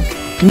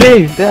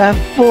 Name that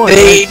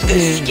Fortnite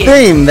skin.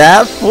 Name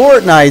that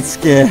Fortnite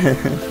skin.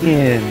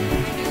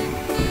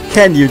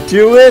 Can you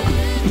do it?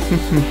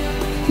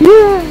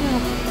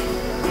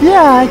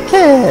 Yeah, I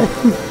can.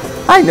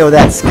 I know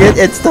that skin.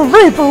 It's the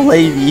Rainbow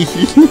Lady.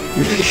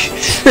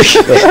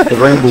 The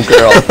Rainbow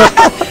Girl.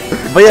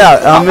 But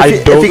yeah,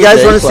 if you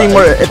guys want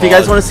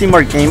to see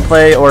more,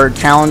 gameplay or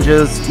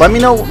challenges, let me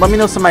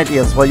know some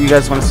ideas. What you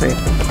guys want to see.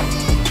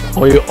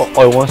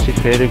 I want to see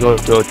Fader go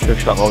do a trick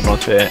shot on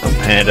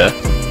Panda.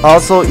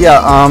 Also,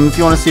 yeah, if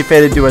you want to see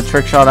Fader do a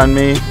trick shot on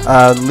me,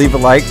 leave a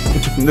like.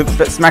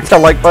 Smack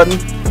that like button.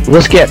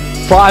 Let's get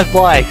 5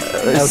 likes.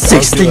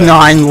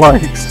 69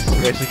 likes.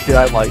 Okay,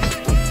 69 likes.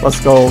 Let's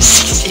go.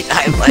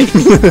 69 likes.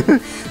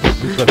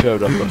 It's my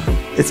favorite number.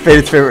 It's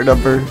Faded's favorite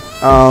number.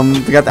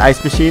 We got the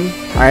ice machine.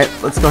 Alright,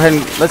 let's go ahead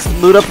and let's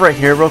loot up right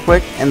here real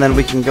quick, and then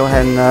we can go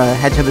ahead and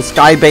head to the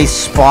skybase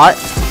spot.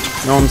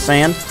 You know what I'm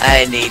saying?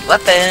 I need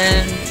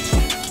weapons.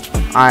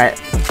 Alright.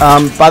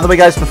 By the way,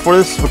 guys, before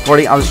this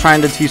recording, I was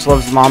trying to teach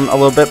Love's mom a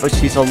little bit, but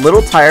she's a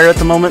little tired at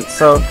the moment,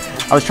 so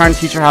I was trying to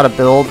teach her how to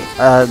build,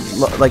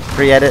 like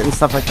pre-edit and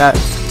stuff like that.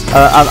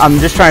 I'm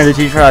just trying to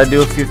teach her how to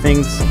do a few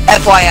things.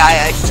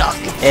 FYI, I suck.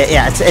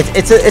 Yeah,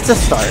 it's a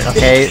start.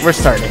 Okay, we're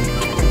starting.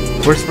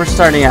 We're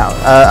starting out.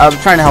 I'm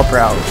trying to help her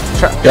out.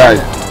 Guys,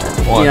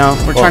 you know,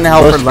 we're trying to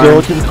help her learn.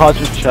 Let's go to the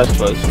cosmic chest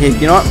first. Okay,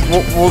 you know what?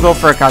 We'll go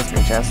for a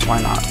cosmic chest.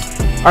 Why not?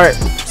 All right.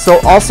 So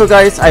also,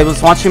 guys, I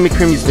was watching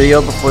McCreamy's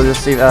video before this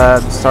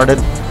started.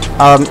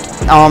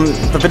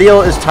 The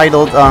video is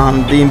titled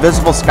 "The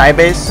Invisible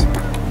Skybase,"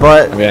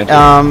 but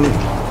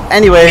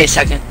anyway. Wait a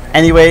second.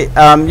 Anyway,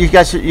 you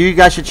guys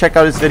should check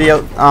out his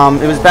video.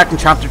 It was back in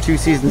Chapter 2,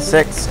 Season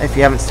 6, if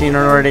you haven't seen it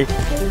already.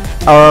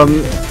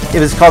 It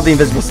was called The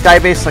Invisible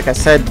Skybase, like I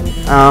said.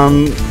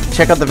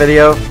 Check out the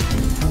video.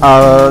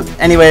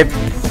 Anyway,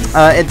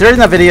 during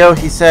that video,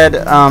 he said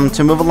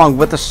to move along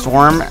with the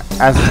storm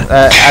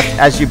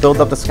as you build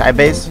up the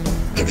skybase.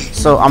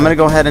 So I'm going to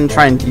go ahead and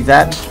try and do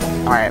that.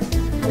 Alright,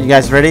 you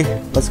guys ready?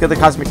 Let's get the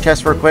cosmic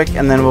chest real quick,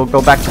 and then we'll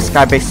go back to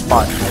skybase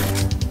spot.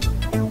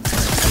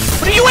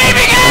 What are you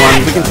aiming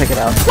at? You can take it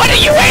out. What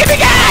are you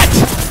aiming at?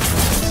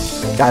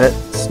 Got it.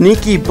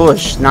 Sneaky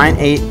Bush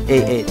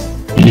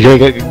 9888. You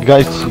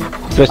guys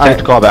take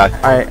the call back.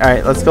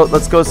 Alright, let's go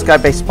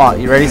Skybase spot.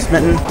 You ready,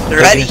 Smitten?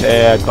 Ready?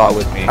 Yeah, got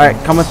with me.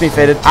 Alright, come with me,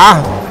 Faded.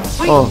 Ah!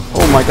 Oh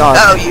my god.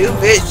 Oh, you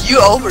bitch,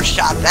 you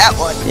overshot that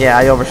one. Yeah,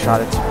 I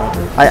overshot it.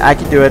 I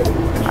can do it.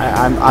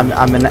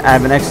 I'm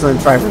an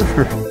excellent driver.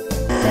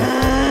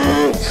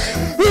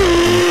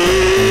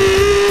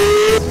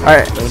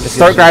 Alright,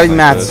 start grabbing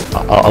mats.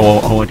 I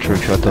want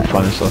trick shot to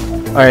find stuff.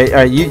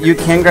 Alright, you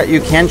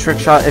can trick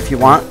shot if you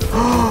want.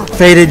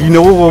 Faded, you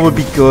know what would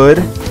be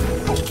good?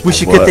 We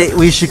should get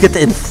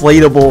the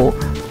inflatable.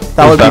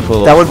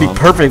 That would be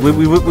perfect.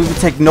 We would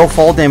take no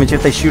fall damage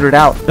if they shoot it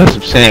out. That's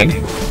what I'm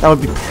saying. That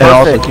would be perfect. And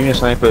also, give me a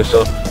sniper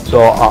so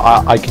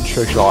I can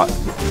trick shot.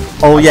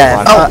 Oh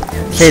yeah.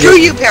 Screw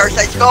you,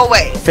 parasites. Go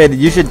away. Faded,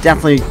 you should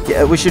definitely.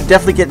 We should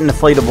definitely get an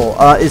inflatable.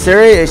 Is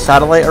there a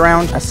satellite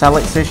around? A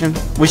satellite station?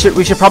 We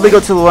should probably go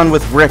to the one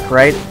with Rick,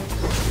 right?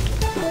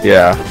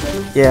 Yeah.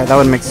 Yeah, that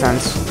would make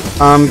sense.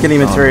 Getting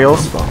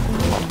materials.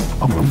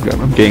 I'm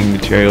getting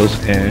materials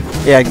and.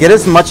 Yeah, get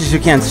as much as you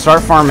can.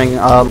 Start farming.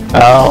 I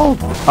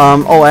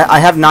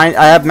have 9.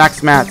 I have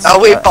max mats. Oh,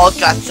 we both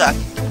got sucked.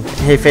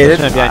 Hey, Faded.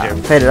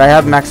 Faded. I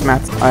have max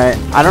mats. Alright,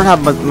 I don't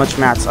have much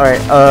mats.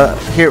 Alright,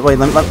 here, wait.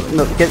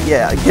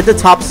 Get the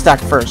top stack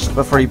first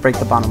before you break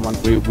the bottom one.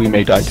 We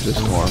may die to the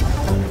storm.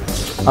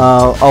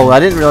 I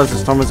didn't realize the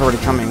storm was already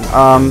coming.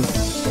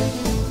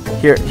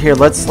 Here.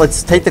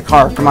 Let's take the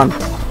car. Come on.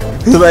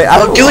 Like,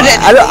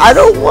 I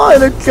don't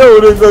want to go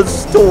to the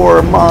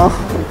store, Mom.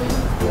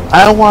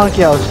 I don't want to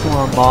get out of the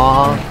storm,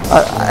 Mom.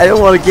 I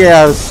don't want to get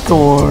out of the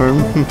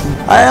storm.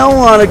 I don't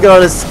want to go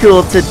to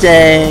school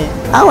today.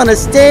 I want to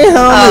stay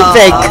home and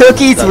bake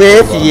cookies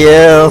with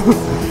you.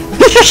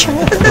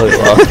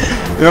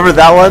 Remember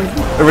that one?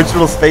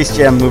 Original Space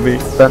Jam movie.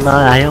 But no,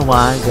 I don't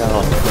want to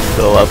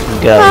go up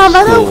and go Mom,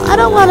 to school. I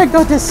don't want to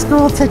go to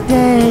school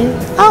today.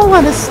 I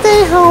want to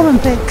stay home and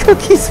bake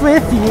cookies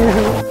with you.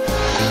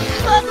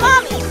 But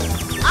Mommy,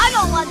 I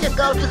don't want to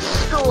go to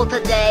school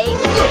today.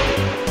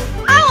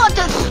 I want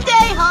to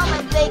stay home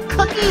and bake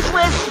cookies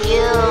with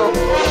you.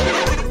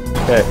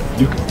 Hey,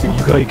 you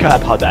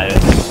gotta put that in.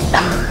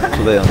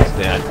 So they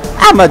understand.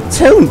 I'm a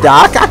toon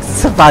doc. I can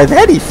survive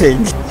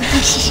anything.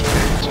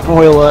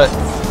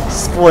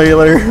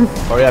 Spoiler.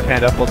 Oh yeah,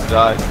 Panda, supposed to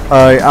die.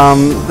 Alright,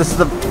 this is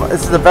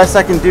the best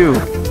I can do.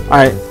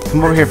 Alright,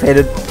 come over here,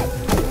 Faded.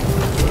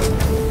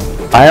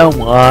 I don't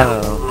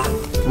want to.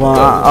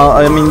 Well,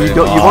 I mean, you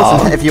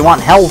want some. If you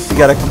want health, you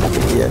gotta come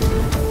over here.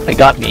 I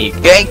got meat.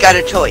 You ain't got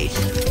a choice.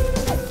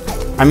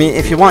 I mean,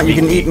 if you want, you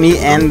can eat meat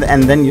and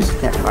then use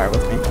campfire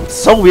with me. It's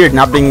so weird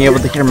not being able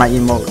to hear my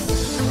emote.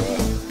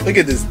 Look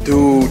at this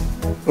dude.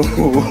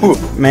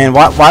 Man,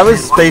 why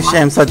was Space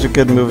Jam such a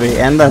good movie?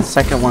 And the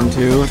second one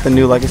too, the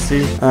New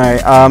Legacy.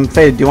 Alright,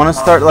 Fade, do you want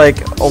to start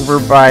like over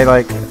by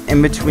like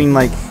in between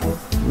like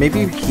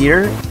maybe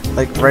here,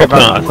 like right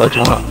about?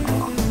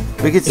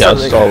 We could start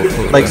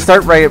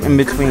start right in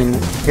between.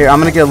 Here, I'm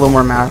gonna get a little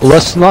more math.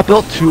 Let's not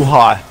build too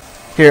high.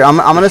 Here, I'm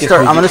gonna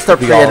start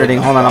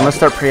pre-editing. Hold on, I'm gonna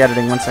start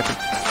pre-editing. 1 second.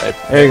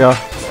 There you go.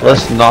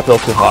 Let's not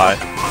build too high.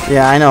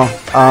 Yeah, I know.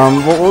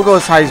 We'll go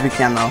as high as we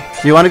can though.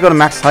 Do you want to go to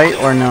max height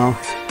or no?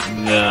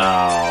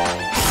 No.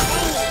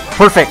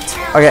 Perfect.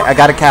 Okay, I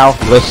got a cow.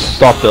 Let's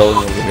stop building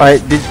over here.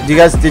 Alright, did you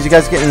guys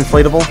get an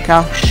inflatable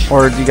cow,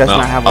 or do you guys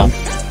not have one?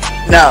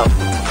 No.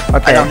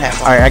 Okay. I don't have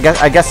one. Alright,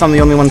 I guess I'm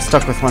the only one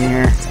stuck with one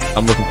here.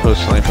 I'm looking for a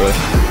sniper.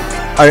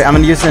 Alright, I'm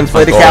gonna use the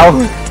inflated cow.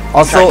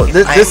 Also,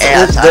 this what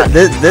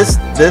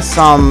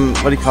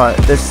do you call it?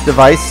 This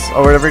device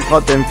or whatever you call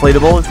it, the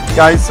inflatable,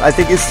 guys. I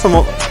think it's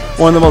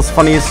one of the most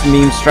funniest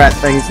meme strat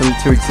things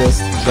to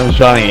exist. Some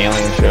shiny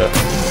alien shit.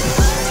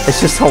 It's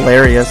just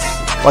hilarious.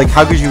 Like,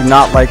 how could you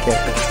not like it?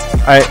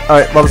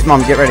 Alright, Love's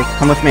mom, get ready.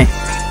 Come with me.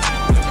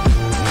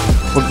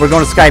 We're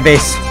going to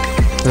Skybase.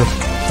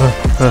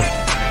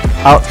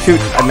 Oh,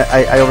 shoot.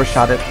 I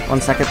overshot it.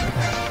 1 second.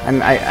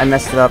 I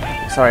messed it up.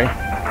 Sorry.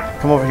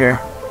 Come over here.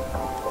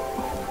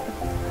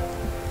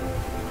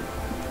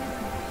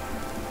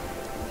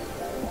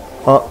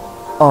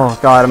 Oh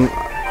God.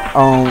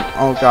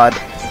 Oh God.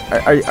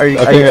 Are you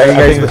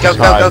guys? Go.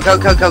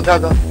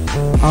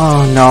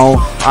 Oh no.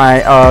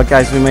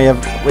 Guys, we may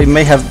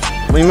have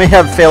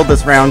failed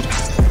this round.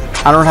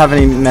 I don't have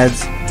any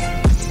meds.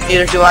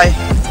 Neither do I.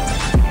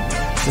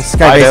 The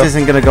Skybase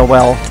isn't gonna go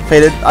well.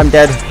 Faded, I'm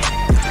dead.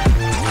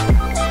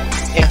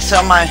 Yeah, so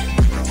am I.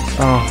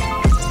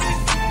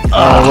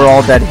 We're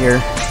all dead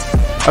here.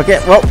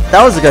 Okay, well,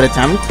 that was a good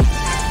attempt.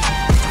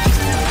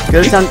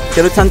 Good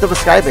attempt of a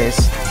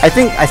Skybase. I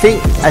think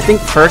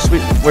first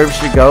where we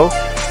should go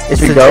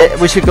is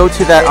we should go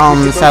to that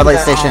satellite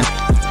station.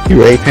 You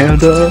ready,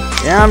 Panda?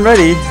 Yeah, I'm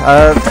ready.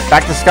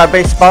 Back to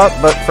Skybase spot,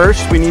 but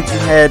first we need to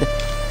head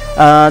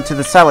to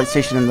the satellite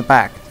station in the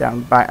back,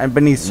 down by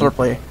beneath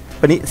Slurpee.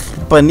 Beneath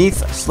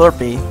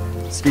Slurpee.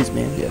 Excuse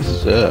me. Yes,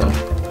 sir.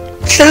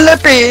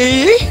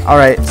 Slurpee. All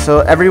right, so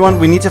everyone,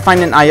 we need to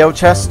find an IO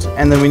chest,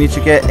 and then we need to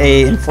get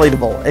a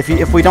inflatable.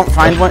 If we don't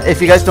find one, if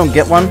you guys don't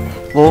get one,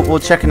 We'll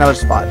check another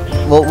spot.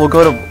 We'll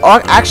go to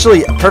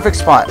actually perfect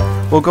spot.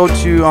 We'll go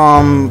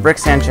to Rick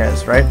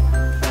Sanchez, right?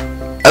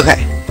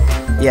 Okay.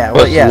 Yeah.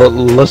 Well, yeah.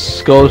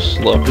 Let's go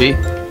Slurpee.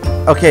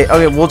 Okay.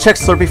 We'll check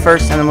Slurpee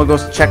first, and then we'll go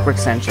check Rick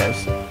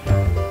Sanchez.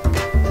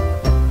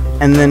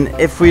 And then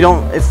if we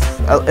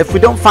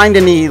don't find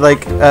any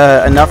like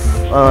enough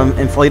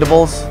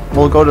inflatables,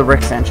 we'll go to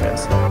Rick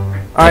Sanchez.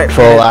 All right.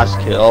 For the last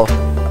kill.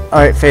 All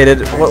right,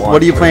 Faded.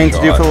 What are you planning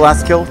to do for the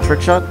last kill?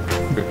 Trick shot?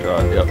 Trick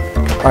shot, yep.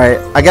 Alright,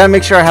 I gotta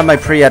make sure I have my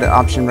pre-edit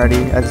option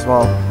ready as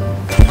well.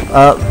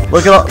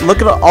 Look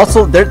at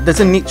also there's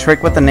a neat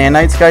trick with the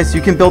nanites, guys.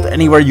 You can build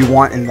anywhere you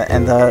want in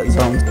the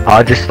zones.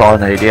 I just thought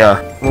an idea.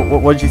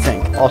 What did you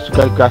think? Also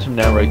gotta grab some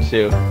nanites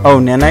too. Oh,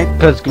 nanite?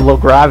 Because low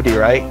gravity,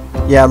 right?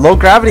 Yeah, low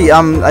gravity.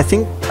 I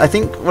think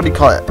what do you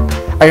call it?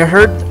 I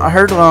heard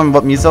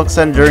what Muselk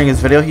said during his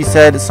video. He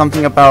said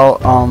something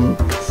about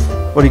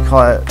what do you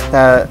call it?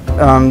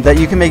 That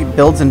you can make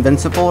builds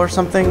invincible or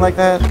something like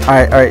that. All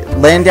right.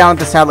 Laying down at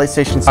the satellite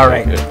station. All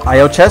right.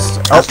 IO chest.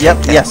 Oh, yep.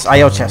 Yes,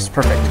 IO chest.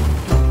 Perfect.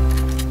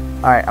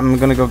 All right, I'm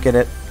gonna go get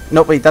it.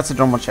 No, wait, that's a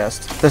normal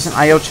chest. There's an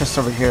IO chest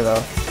over here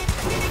though.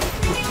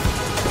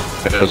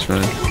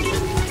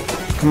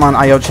 Come on,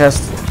 IO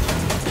chest.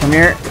 Come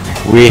here.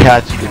 We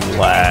had to do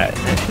that.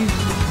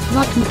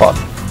 Not too far.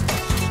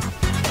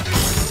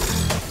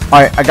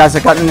 All right, guys, I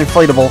got an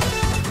inflatable.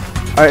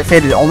 Alright,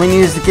 Faded, only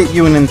needs to get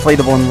you an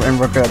inflatable and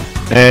we're good.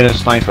 And a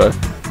sniper.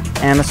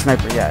 And a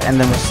sniper, yeah, and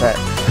then we're set.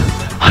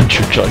 I'm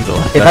sure jungle.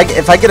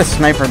 If I get a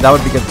sniper, that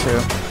would be good too.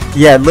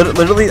 Yeah,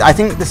 literally, I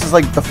think this is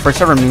like the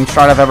first ever meme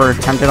shot I've ever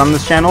attempted on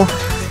this channel.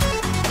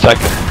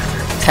 Second.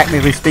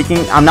 Technically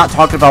speaking, I'm not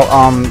talking about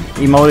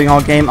emoting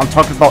all game, I'm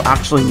talking about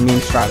actually meme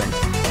stratting.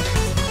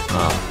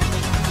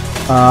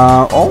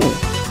 Oh,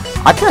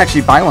 I can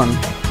actually buy one.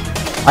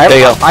 I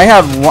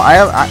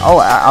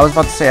was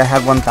about to say I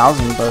had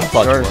 1,000, but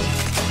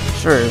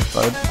sure,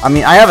 but I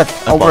mean I have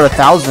over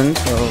 1,000,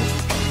 so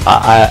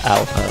I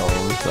have over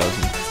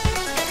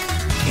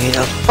 1,000.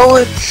 Yeah,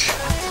 bullets.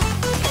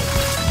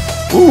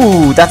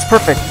 Ooh, that's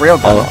perfect.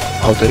 Railgun.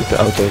 I'll take it.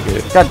 I'll take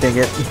it. God dang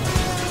it.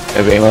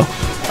 Have ammo?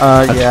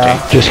 Yeah.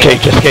 Just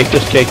cake.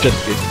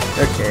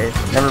 Okay,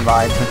 never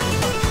mind.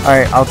 All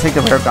right, I'll take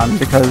the railgun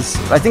because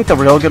I think the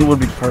railgun would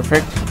be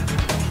perfect.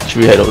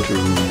 Should we head over to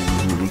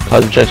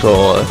Cosmic chest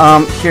or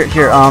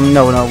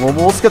no.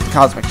 We'll skip the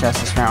cosmic chest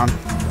this round.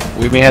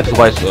 We may have to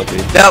buy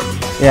Slurpee. Yep.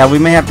 Yeah, we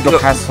may have to go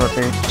past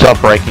Slurpee. Stop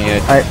breaking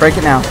it. Alright, break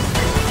it now.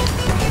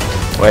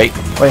 Wait,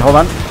 hold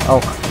on. Oh,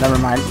 never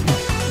mind.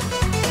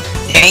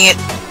 Dang it.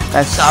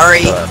 That's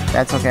sorry.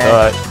 That's okay.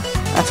 Alright.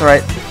 That's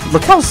alright.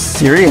 Look how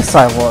serious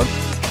I look.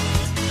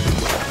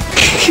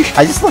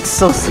 I just look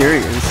so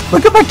serious.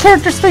 Look at my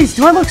character space.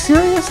 Do I look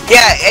serious?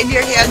 Yeah, and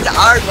your hands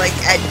are like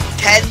at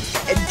 10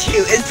 and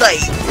 2. It's like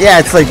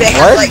it's like they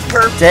what? have, like,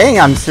 perfect. Dang,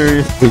 I'm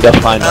serious. We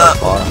gotta find that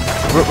far.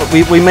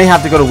 We may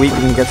have to go to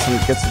Weeping and get some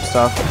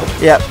stuff.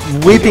 Yeah,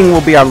 Weeping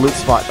will be our loot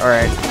spot. All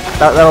right,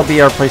 that'll be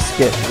our place to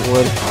get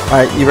wood.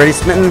 All right, you ready,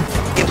 Smitten?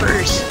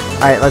 Yippers.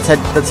 All right, let's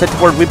head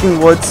toward Weeping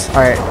Woods.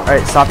 All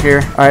right, stop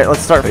here. All right,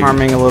 let's start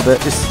farming a little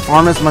bit. Just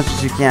farm as much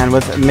as you can.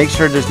 Make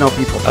sure there's no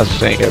people. I was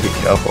saying, gotta be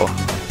careful.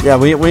 Yeah,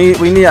 we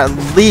need at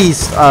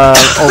least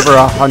over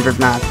 100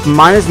 mats.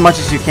 Mine as much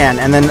as you can,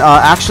 and then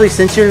actually,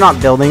 since you're not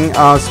building,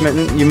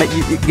 Smitten, you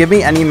give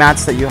me any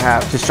mats that you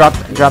have. Just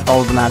drop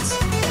all of the mats.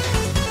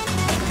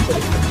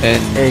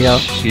 And there you go.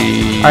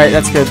 All right,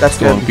 that's good. That's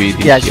good.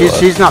 Yeah,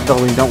 she's not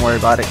building. Don't worry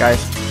about it,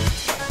 guys.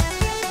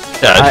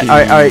 Yeah, all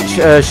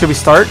right. Should we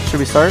start?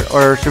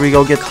 Or should we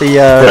go get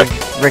the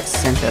Rick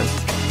Sanchez?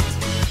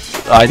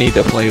 I need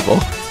the flammable.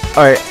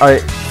 All right.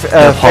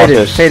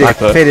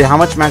 Faded. How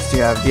much mats do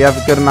you have? Do you have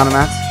a good amount of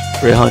mats?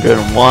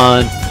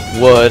 301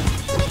 wood,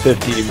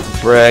 50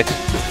 brick,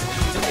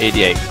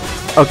 88.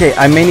 Okay,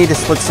 I may need to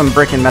split some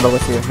brick and metal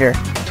with you. Here.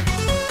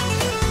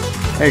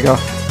 There you go.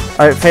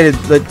 All right, Faded.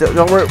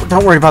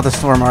 Don't worry about the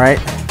storm. All right.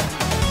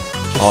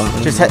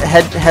 Just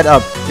head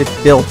up.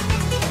 Just build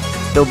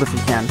if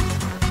you can.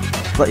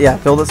 But yeah,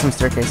 build up some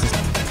staircases.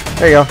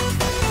 There you go.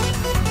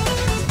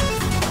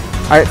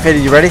 All right,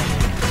 Faded. You ready?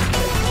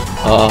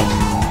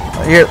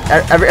 Here,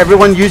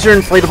 everyone use your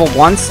inflatable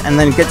once and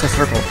then get to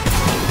circle.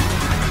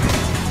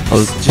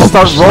 Just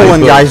start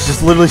rolling, guys.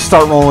 Just literally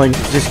start rolling.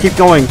 Just keep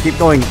going.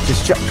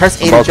 Just press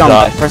A to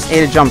jump. Press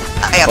A to jump.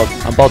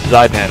 I'm about to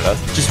die, Panda.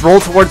 Just roll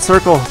towards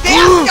circle.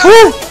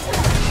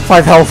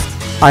 5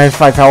 health. I have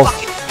 5 health.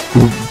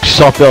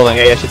 Stop building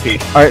ASAP.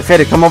 Alright,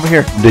 Faded, come over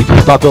here.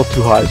 Stop building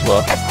too high as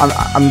well.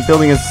 I'm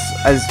building as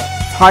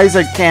high as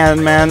I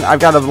can, man. I've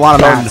got a lot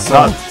of mats.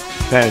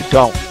 Panda,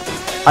 don't.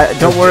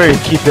 Don't worry.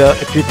 If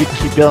you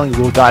keep building,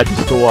 you will die to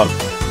storm.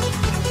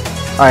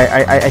 Alright,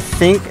 I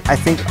think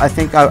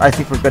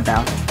we're good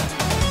now.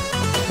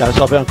 Yeah,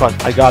 stop building.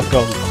 I gotta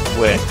go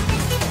quick.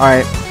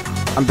 Alright,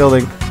 I'm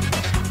building.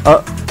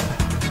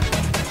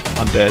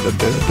 I'm dead.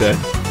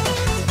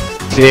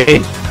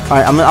 See?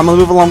 Alright, I'm gonna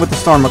move along with the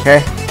storm,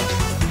 okay?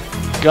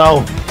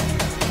 Go.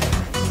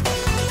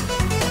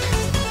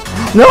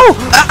 No!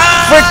 No!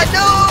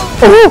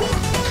 Oh!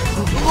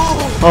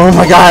 Oh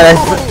my god,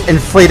 I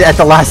inflated at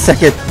the last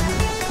second.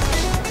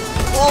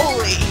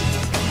 Holy.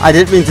 I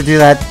didn't mean to do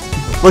that.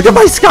 Look at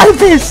my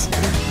Skybase!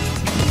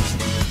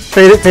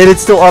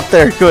 Faded's still up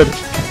there. Good.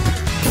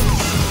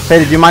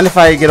 Faded, do you mind if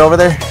I get over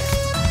there?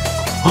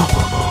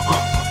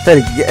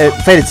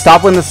 Faded,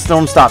 stop when the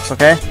storm stops,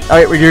 okay?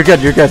 Alright, you're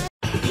good, you're good.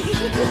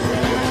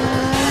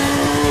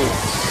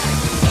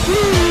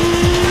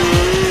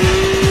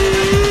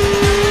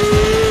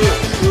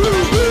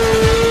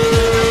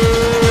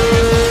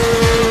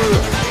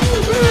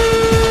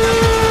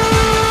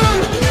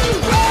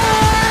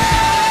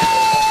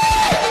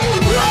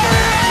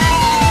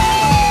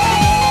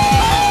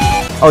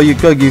 Oh, you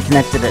good? You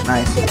connected it.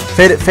 Nice.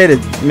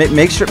 Faded.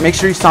 Make sure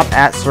you stop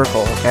at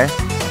circle. Okay.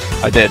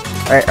 I did.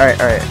 All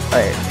right.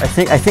 I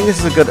think this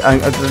is a good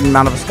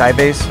amount of a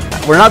Skybase.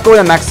 We're not going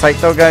to max height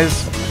though,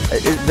 guys.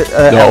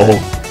 No.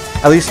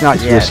 At least not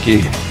yet.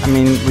 Risky. I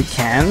mean, we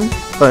can,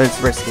 but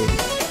it's risky.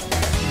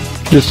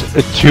 Just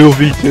a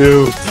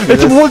 2v2.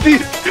 It's a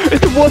 1v.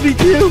 It's a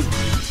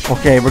 1v2.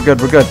 Okay, we're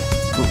good.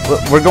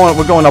 We're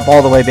going up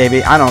all the way,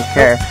 baby. I don't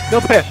care.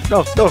 No, Ramp,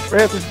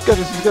 this is good.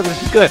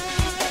 This is good.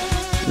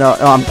 No,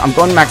 I'm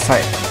going max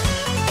height.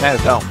 Man,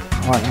 don't.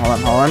 Hold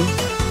on.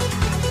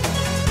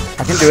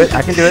 I can do it.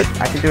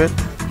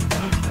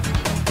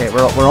 Okay,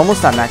 we're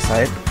almost at max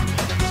height.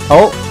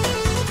 Oh,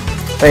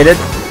 Faded.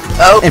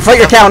 Oh. Inflate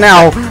your cow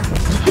now.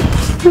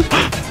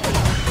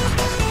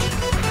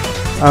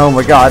 Oh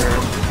my god.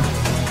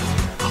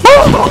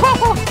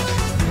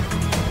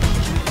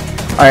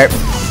 Alright.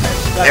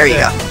 There you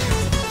go.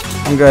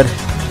 I'm good.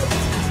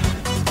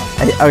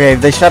 Okay,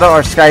 they shut out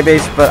our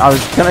Skybase, but I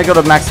was gonna go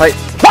to max height.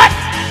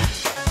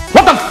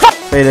 What the fuck?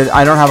 Faded,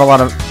 I don't have a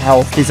lot of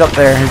health. He's up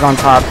there, he's on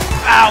top.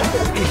 Ow!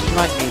 He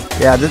sniped me.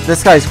 Yeah,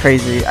 this guy's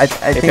crazy. I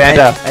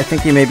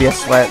think he may be a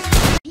sweat.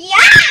 Yeah!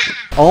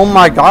 Oh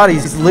my god,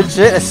 he's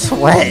legit a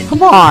sweat.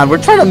 Come on, we're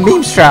trying to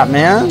meme strap,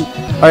 man.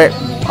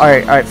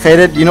 Alright,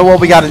 Faded, you know what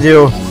we gotta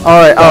do.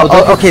 Alright,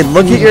 okay,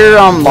 look at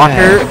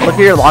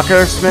your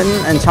locker,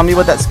 Smitten, and tell me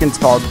what that skin's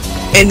called.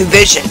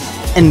 Envision.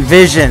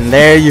 Envision,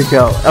 there you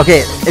go.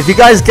 Okay, if you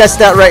guys guessed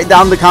that right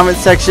down in the comment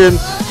section,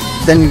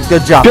 then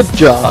good job. Good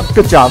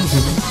job.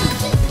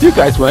 You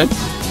guys win.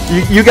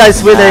 You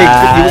guys win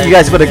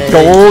a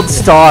gold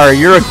star.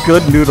 You're a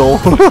good noodle.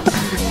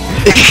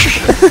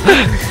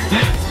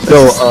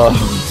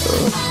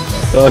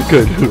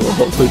 Good noodle.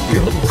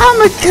 I'm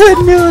a good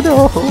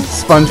noodle.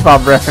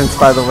 SpongeBob reference,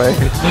 by the way.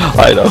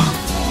 I know.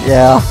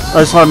 Yeah,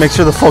 I just want to make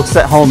sure the folks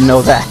at home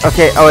know that.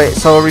 Okay, alright,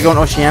 so are we going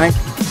Oceanic?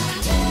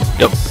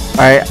 Yep.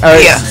 Alright,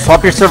 Yeah.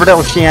 swap your server to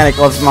Oceanic,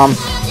 loves mom.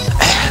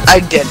 I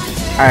did.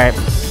 Alright.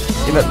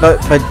 But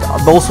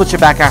we'll switch it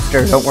back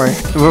after, don't worry.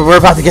 We're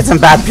about to get some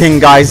bad ping,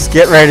 guys.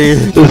 Get ready.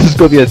 This is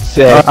gonna be a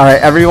set.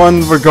 Alright,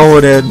 everyone, we're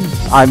going in.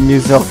 I'm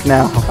Muselk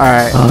now.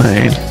 Alright.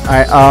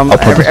 Alright,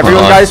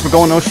 everyone, guys, we're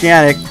going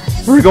Oceanic.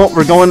 We're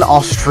going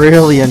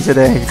Australian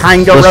today.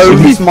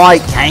 Kangaroos,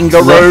 Mike.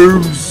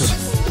 Kangaroos.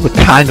 With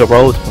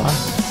kangaroos, man.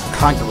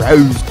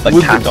 Kangaroos. Like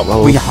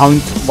kangaroos. We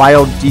hunt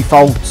wild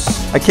defaults.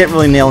 I can't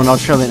really nail an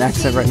Australian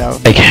accent right now.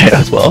 I can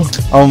as well.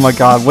 Oh my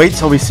god, wait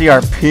till we see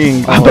our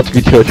ping. I'm about to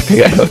be 200 ping.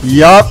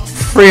 Yup,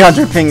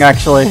 300 ping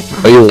actually.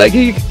 Are you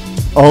lagging?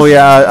 Oh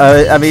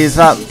yeah, I mean it's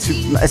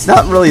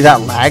not really that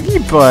laggy,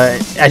 but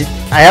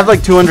I have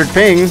like 200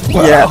 ping.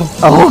 Wow. Yeah.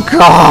 Oh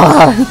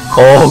god.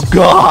 Oh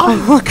god.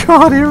 Oh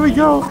god, here we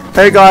go.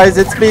 Hey guys,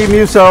 it's me,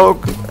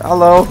 Muselk.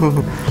 Hello.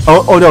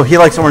 Oh no, he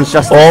likes Orange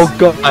Justice. Oh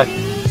god.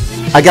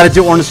 I gotta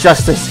do Orange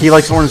Justice. He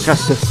likes Orange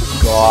Justice.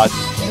 God,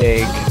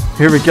 ping.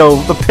 Here we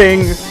go, the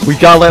ping. We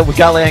gotta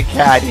land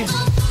caddy.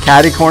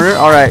 Caddy corner?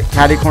 Alright,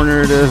 caddy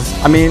corner it is.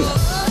 I mean,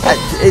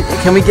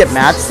 can we get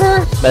mats there?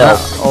 No.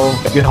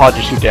 Oh. It'd be hard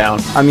to shoot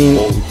down. I mean,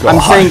 oh, I'm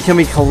saying can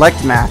we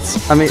collect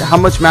mats? I mean, how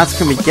much mats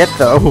can we get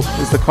though,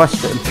 is the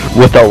question.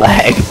 With the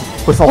lag.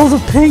 With all the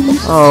ping?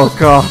 Oh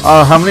god.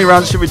 How many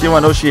rounds should we do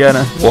on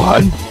Oceania?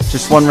 One.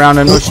 Just one round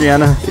in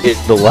Oceania?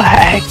 It's the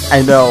lag.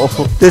 I know.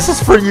 This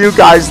is for you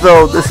guys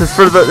though. This is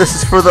for the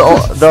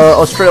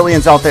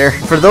Australians out there.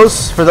 For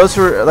those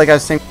who are, like I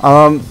was saying,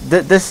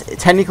 this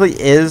technically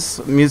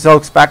is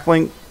Muselk's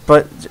backlink,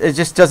 but it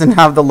just doesn't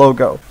have the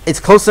logo.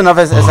 It's close enough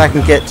as I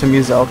can get to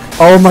Muselk.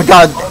 Oh my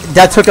god,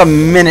 that took a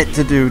minute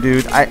to do,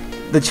 dude.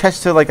 The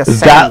chest took like a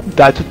second.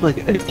 That took like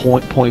a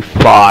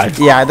 0.5.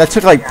 Yeah, that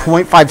took like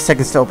 0.5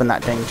 seconds to open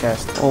that dang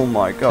chest. Oh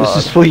my god.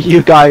 This is for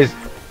you guys.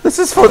 This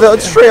is for the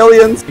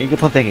Australians. You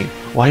keep on thinking,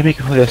 why are you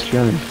making fun of the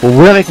Australians? Well,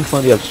 we're not making fun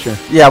of the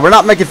Australians. Yeah, we're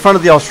not making fun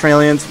of the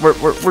Australians. We're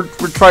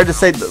trying to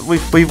say that we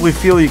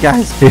feel you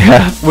guys.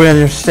 Yeah. We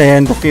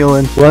understand the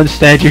feeling. We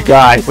understand you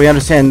guys. We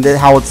understand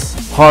how it's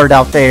hard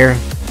out there,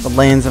 the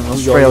lands of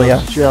Australia.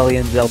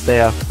 Australians out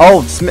there.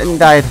 Oh, Smitten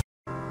died.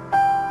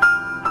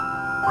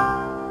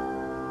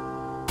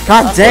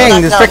 God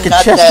dang, this freaking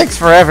chest takes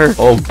forever.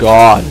 Oh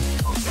god.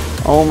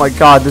 Oh my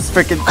god, this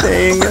freaking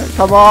thing.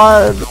 Come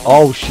on.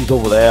 Oh, she's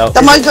over there.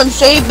 Someone come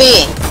save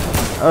me.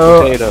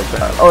 Oh,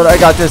 I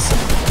got this.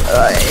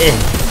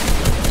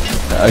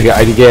 I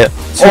get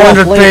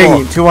 200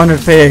 ping. 200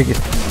 ping.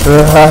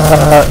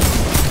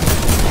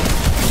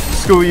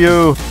 Screw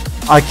you.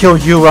 I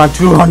killed you on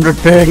 200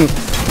 ping.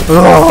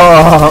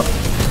 Ugh.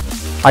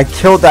 I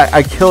killed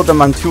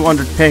them on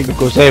 200 ping.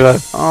 Go save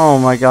us. Oh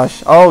my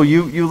gosh. Oh,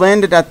 you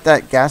landed at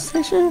that gas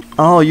station?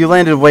 Oh, you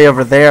landed way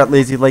over there at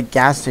Lazy Lake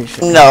gas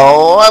station.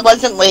 No, I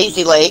wasn't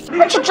Lazy Lake.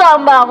 What you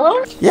talking about,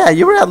 Will? Yeah,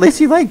 you were at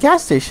Lazy Lake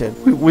gas station.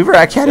 We were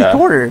at Caddy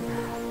Corner.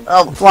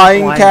 Oh,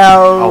 Flying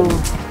cow.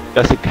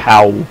 That's a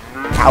cow.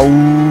 Cow.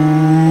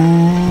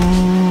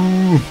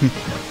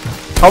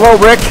 Hello,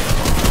 Rick.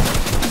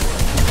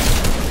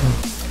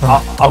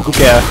 I'll go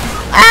get her.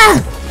 Ah!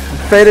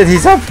 Faded,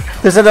 he's up.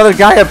 There's another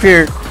guy up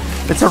here.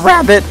 It's a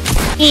rabbit.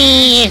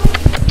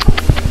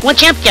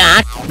 What's up,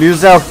 Doc?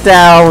 Muselk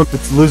down.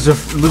 It's loser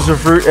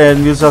fruit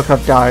and Muselk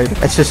have died.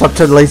 It's just up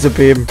to laser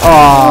beam.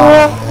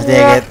 Oh,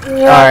 dang it.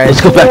 Alright. Let's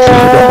go back to the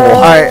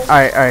hole.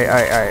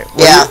 Alright.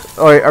 Yeah.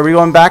 Alright, are we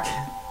going back?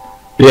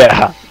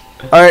 Yeah.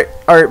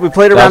 Alright, we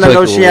played around in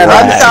Oceanic.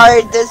 I'm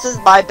sorry, this is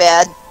my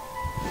bad.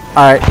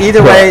 Alright,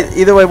 either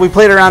way, we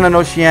played around in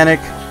Oceanic.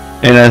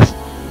 And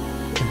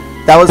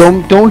that was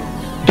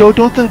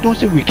don't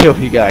say we kill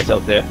you guys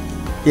out there.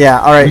 Yeah,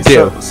 alright, We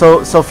do.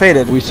 so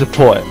Faded. We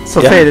support.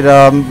 So yeah. Faded,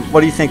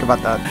 what do you think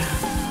about that?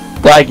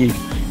 Laggy.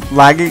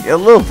 Laggy? A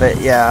little bit,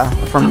 yeah,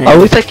 for me. At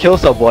least I killed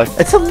someone.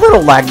 It's a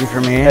little laggy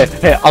for me.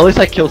 Hey, at least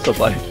I killed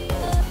somebody.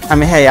 I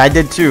mean, hey, I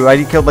did too.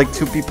 I killed like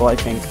 2 people, I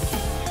think.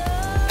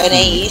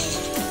 NA East.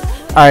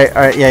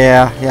 Alright,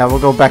 yeah, we'll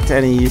go back to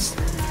NA East.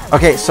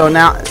 Okay, so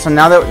now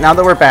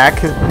that we're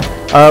back,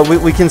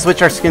 we can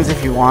switch our skins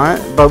if you want,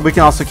 but we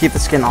can also keep the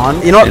skin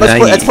on. You know what?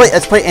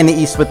 Let's play NA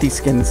East with these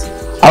skins.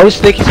 I was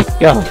thinking,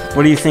 yo.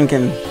 What are you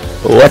thinking?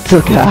 What's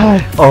a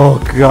guy? Oh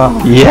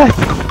god.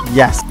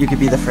 Yes, you could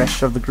be the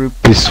fresh of the group.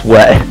 be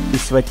sweat. Be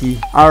sweaty.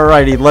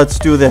 Alrighty, let's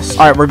do this.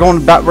 Alright, we're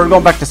going back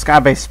to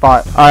Skybase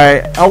spot.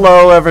 Alright,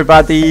 hello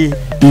everybody.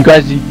 You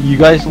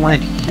guys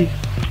land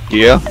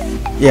here?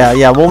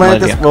 Yeah, we'll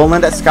land at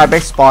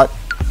Skybase spot.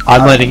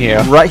 I'm landing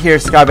here. Right here,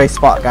 Skybase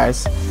spot,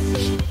 guys.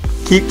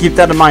 Keep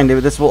that in mind,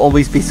 dude. This will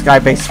always be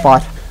Skybase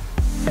spot.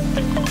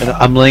 And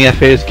I'm landing at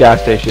Fade's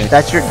gas station.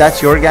 That's your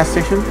gas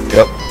station?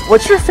 Yep.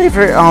 What's your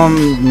favorite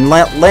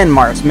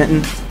landmarks,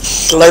 Mitten?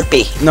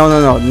 Slurpee.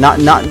 No,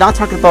 not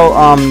talking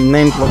about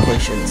named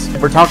locations.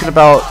 We're talking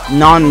about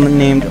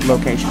non-named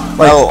locations.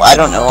 Like, Oh, I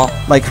don't know.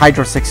 like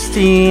Hydro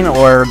 16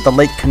 or the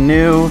Lake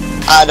Canoe.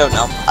 I don't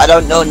know. I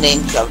don't know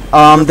names of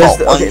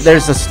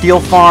There's the steel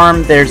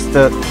farm. There's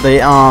the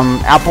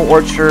apple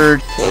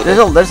orchard. There's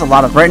a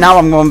lot of. Right now,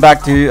 I'm going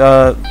back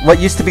to what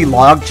used to be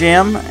Log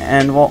Jam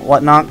and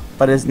whatnot,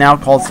 but is now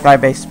called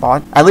Skybase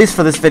Spot. At least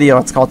for this video,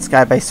 it's called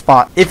Skybase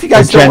Spot. If you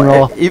guys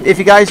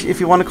if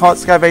you want to call it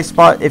Skybase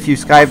Spot, if you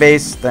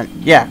Skybase, then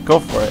yeah, go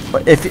for it.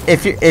 But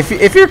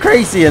if you're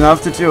crazy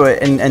enough to do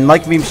it and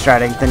like meme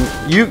stratting,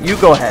 then you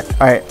go ahead.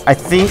 All right, I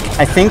think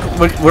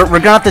we're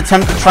gonna have to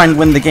attempt to try and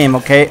win the game.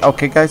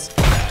 Okay, guys,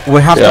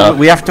 we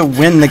have to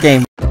win the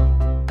game.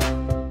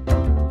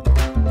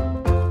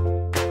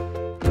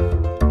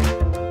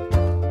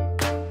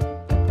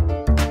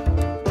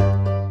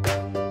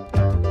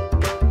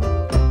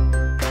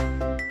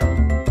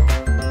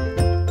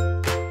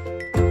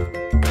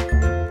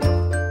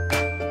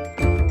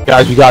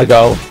 Guys, we gotta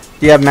go.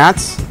 Do you have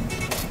mats?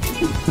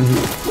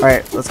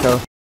 Alright, let's go.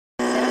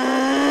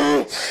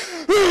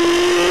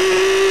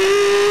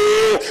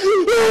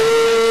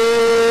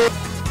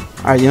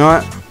 Alright, you know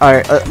what?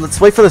 Alright, let's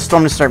wait for the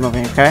storm to start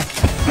moving, okay?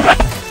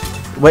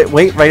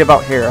 Wait right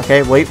about here,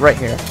 okay? Wait right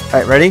here.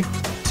 Alright, ready?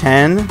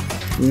 10,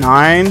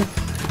 9,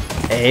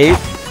 8,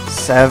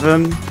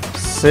 7,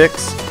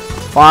 6,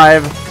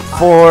 5,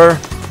 4,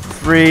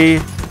 3,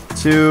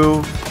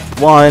 2,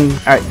 1.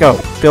 Alright, go.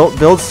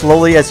 Build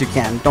slowly as you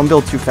can. Don't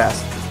build too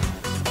fast.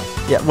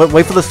 Yeah,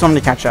 wait for the storm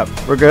to catch up.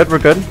 We're good.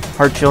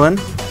 Hard chillin'.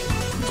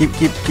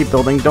 Keep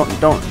building. Don't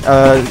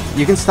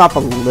you can stop a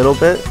little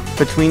bit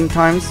between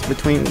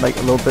like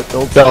a little bit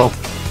builds. Go.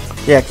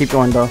 Yeah, keep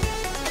going though.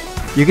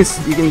 You can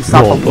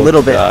stop a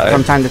little bit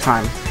from time to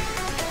time.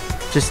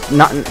 Just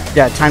not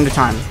time to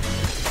time.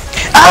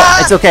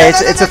 It's okay.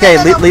 It's okay.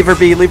 Leave her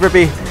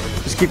be.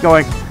 Just keep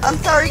going. I'm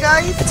sorry,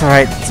 guys. It's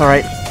alright.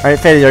 Alright,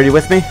 Faded, are you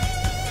with me?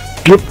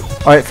 Yep.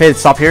 Alright, Faded,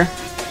 stop here.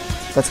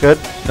 That's good.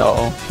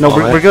 No. No,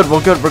 we're good.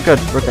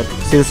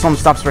 See, the storm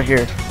stops right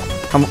here.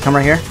 Come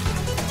right here.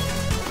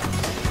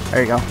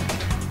 There you go.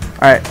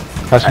 Alright.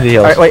 Pass me the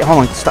heels. Alright, wait,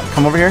 hold on. Stop.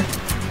 Come over here.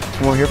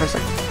 Come over here for a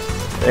second.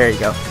 There you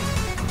go.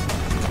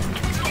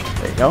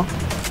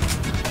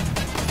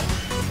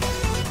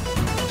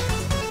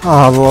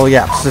 Oh, well,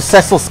 yeah.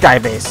 Successful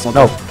Skybase.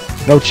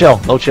 No chill.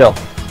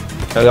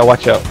 I gotta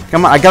watch out.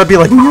 Come on, I gotta be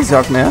like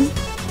Muselk, man.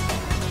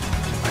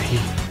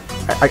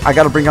 I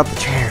gotta bring out the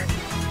chair.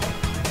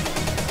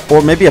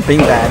 Or maybe a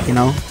beanbag, you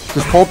know?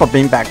 Just pull up a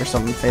beanbag or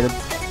something, Faded.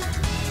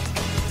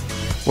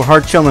 We're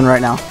hard chilling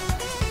right now.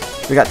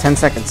 We got 10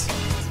 seconds.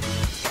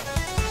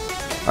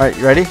 Alright,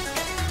 you ready?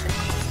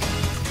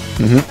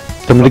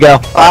 Time to go.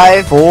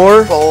 5,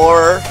 4,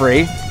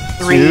 3,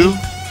 2,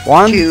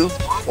 1. 2,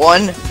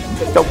 1.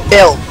 Go.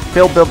 Build.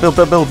 Build.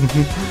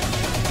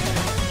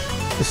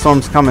 The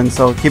storm's coming,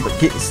 so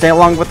stay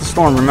along with the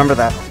storm. Remember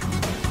that.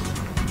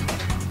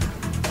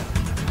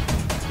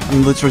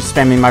 I'm literally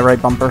spamming my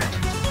right bumper.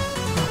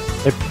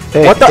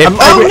 Hey, What the?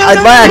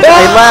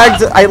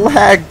 I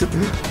lagged.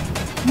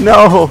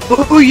 No.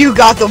 Ooh, you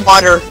got the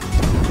water.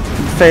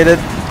 Faded.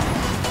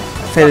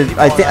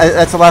 I think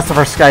that's the last of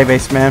our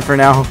Skybase, man, for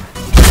now.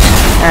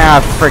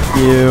 Ah, frick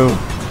you.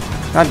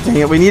 God dang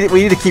it. We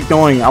need to keep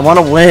going. I want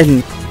to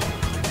win.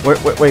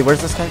 Wait,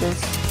 where's the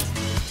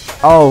Skybase?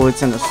 Oh,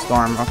 it's in the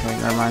storm. Okay,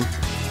 never mind.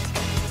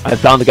 I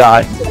found the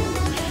guy.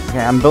 Okay,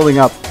 I'm building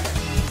up.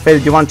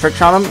 Faded, do you want to trick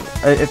shot him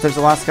if there's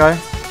the last guy?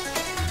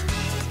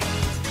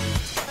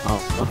 Oh,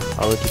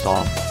 I looked it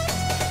off.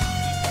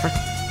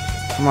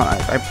 Come on,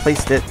 I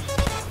placed it.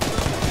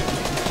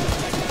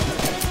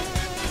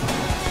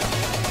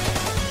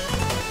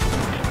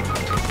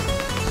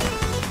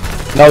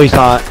 No, he's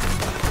not.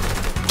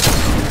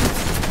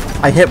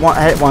 I hit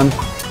one.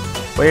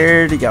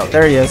 Where'd he go?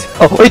 There he is.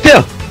 Oh, wait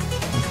there!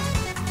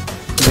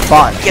 He's a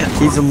bot.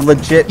 He's a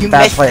legit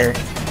bad player.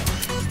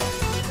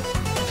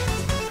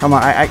 Come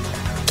on, I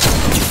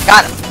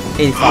got him.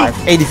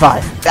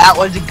 85. That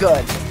was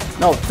good.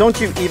 No, don't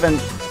you even.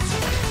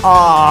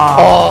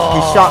 Oh,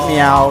 he shot me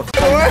out.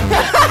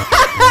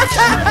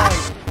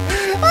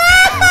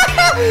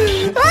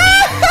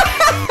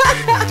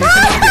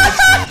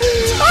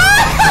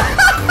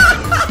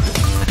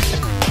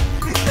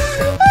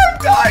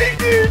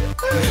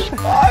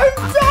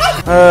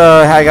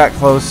 I got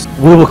close.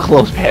 We were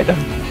close, Panda.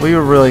 We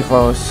were really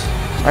close.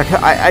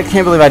 I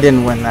can't believe I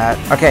didn't win that.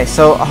 Okay,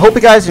 so I hope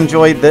you guys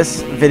enjoyed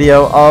this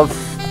video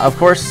of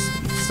course,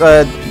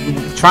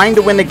 trying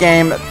to win a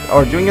game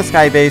or doing a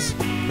Skybase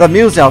the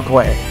Muselk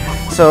way.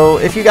 So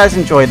if you guys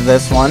enjoyed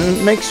this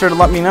one, make sure to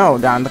let me know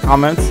down in the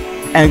comments.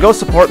 And go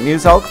support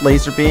Muselk,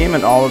 Laserbeam,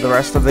 and all of the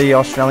rest of the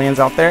Australians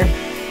out there.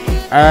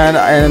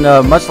 And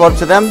much love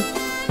to them.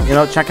 You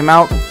know, check them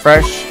out.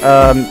 Fresh,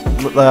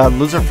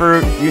 Loser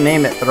Fruit, you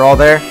name it, they're all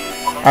there.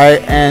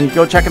 Alright, and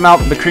go check them out.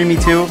 The Creamy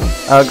too.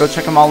 Go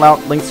check them all out.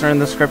 Links are in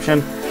the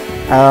description.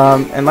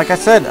 And like I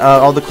said,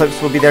 all the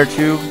clips will be there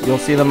too. You'll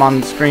see them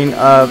on the screen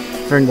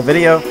during the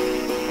video,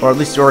 or at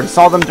least you already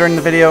saw them during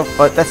the video.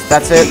 But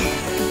that's it.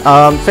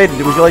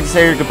 Faded, would you like to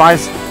say your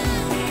goodbyes?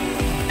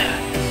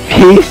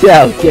 Peace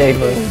out,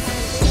 gamer.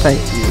 Thank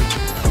you.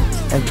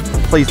 And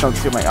please don't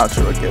steal my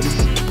outro again.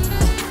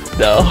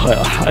 No,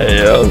 I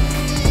am.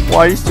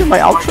 Why you steal my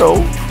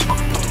outro?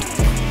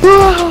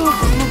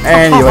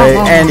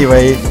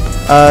 Anyway,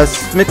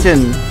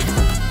 Smitten,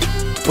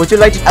 would you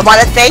like to... I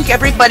want to thank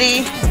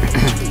everybody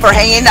for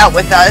hanging out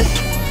with us.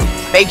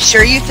 Make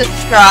sure you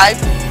subscribe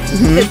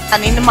to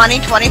Sunny the Money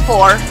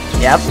 24.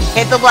 Yep.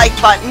 Hit the like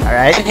button.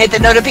 Alright. And hit the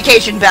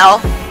notification bell.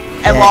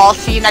 And we'll all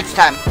see you next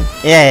time.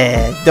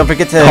 Yeah. Don't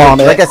forget to,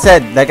 Comment. like I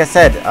said,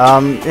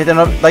 hit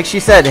the like she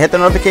said, hit the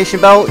notification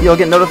bell. You'll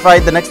get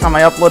notified the next time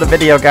I upload a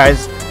video,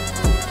 guys.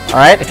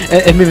 Alright?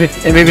 And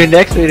maybe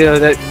next video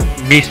that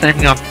me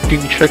standing up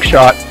doing a trick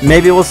shot.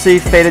 Maybe we'll see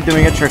Faded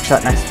doing a trick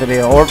shot next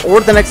video, or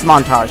the next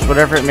montage,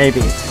 whatever it may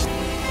be.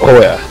 Oh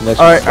yeah.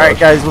 Alright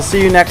guys, we'll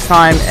see you next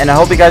time, and I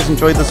hope you guys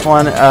enjoyed this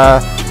one.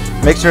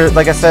 Make sure,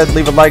 like I said,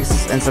 leave a like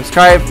and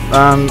subscribe.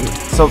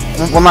 So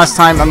one last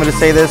time, I'm gonna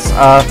say this.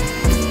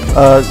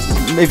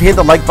 If you hit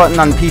the like button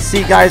on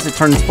PC, guys, it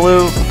turns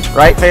blue,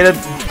 right, Faded?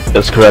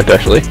 That's correct,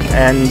 actually.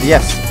 And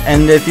yes,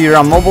 and if you're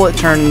on mobile, it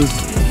turns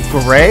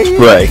gray.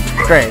 Gray,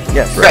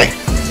 yes. Gray.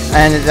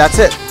 And that's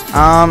it.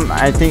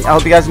 I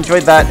hope you guys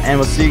enjoyed that, and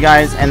we'll see you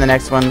guys in the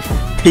next one.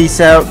 Peace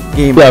out,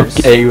 gamers.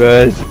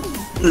 Gamers.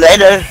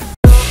 Later.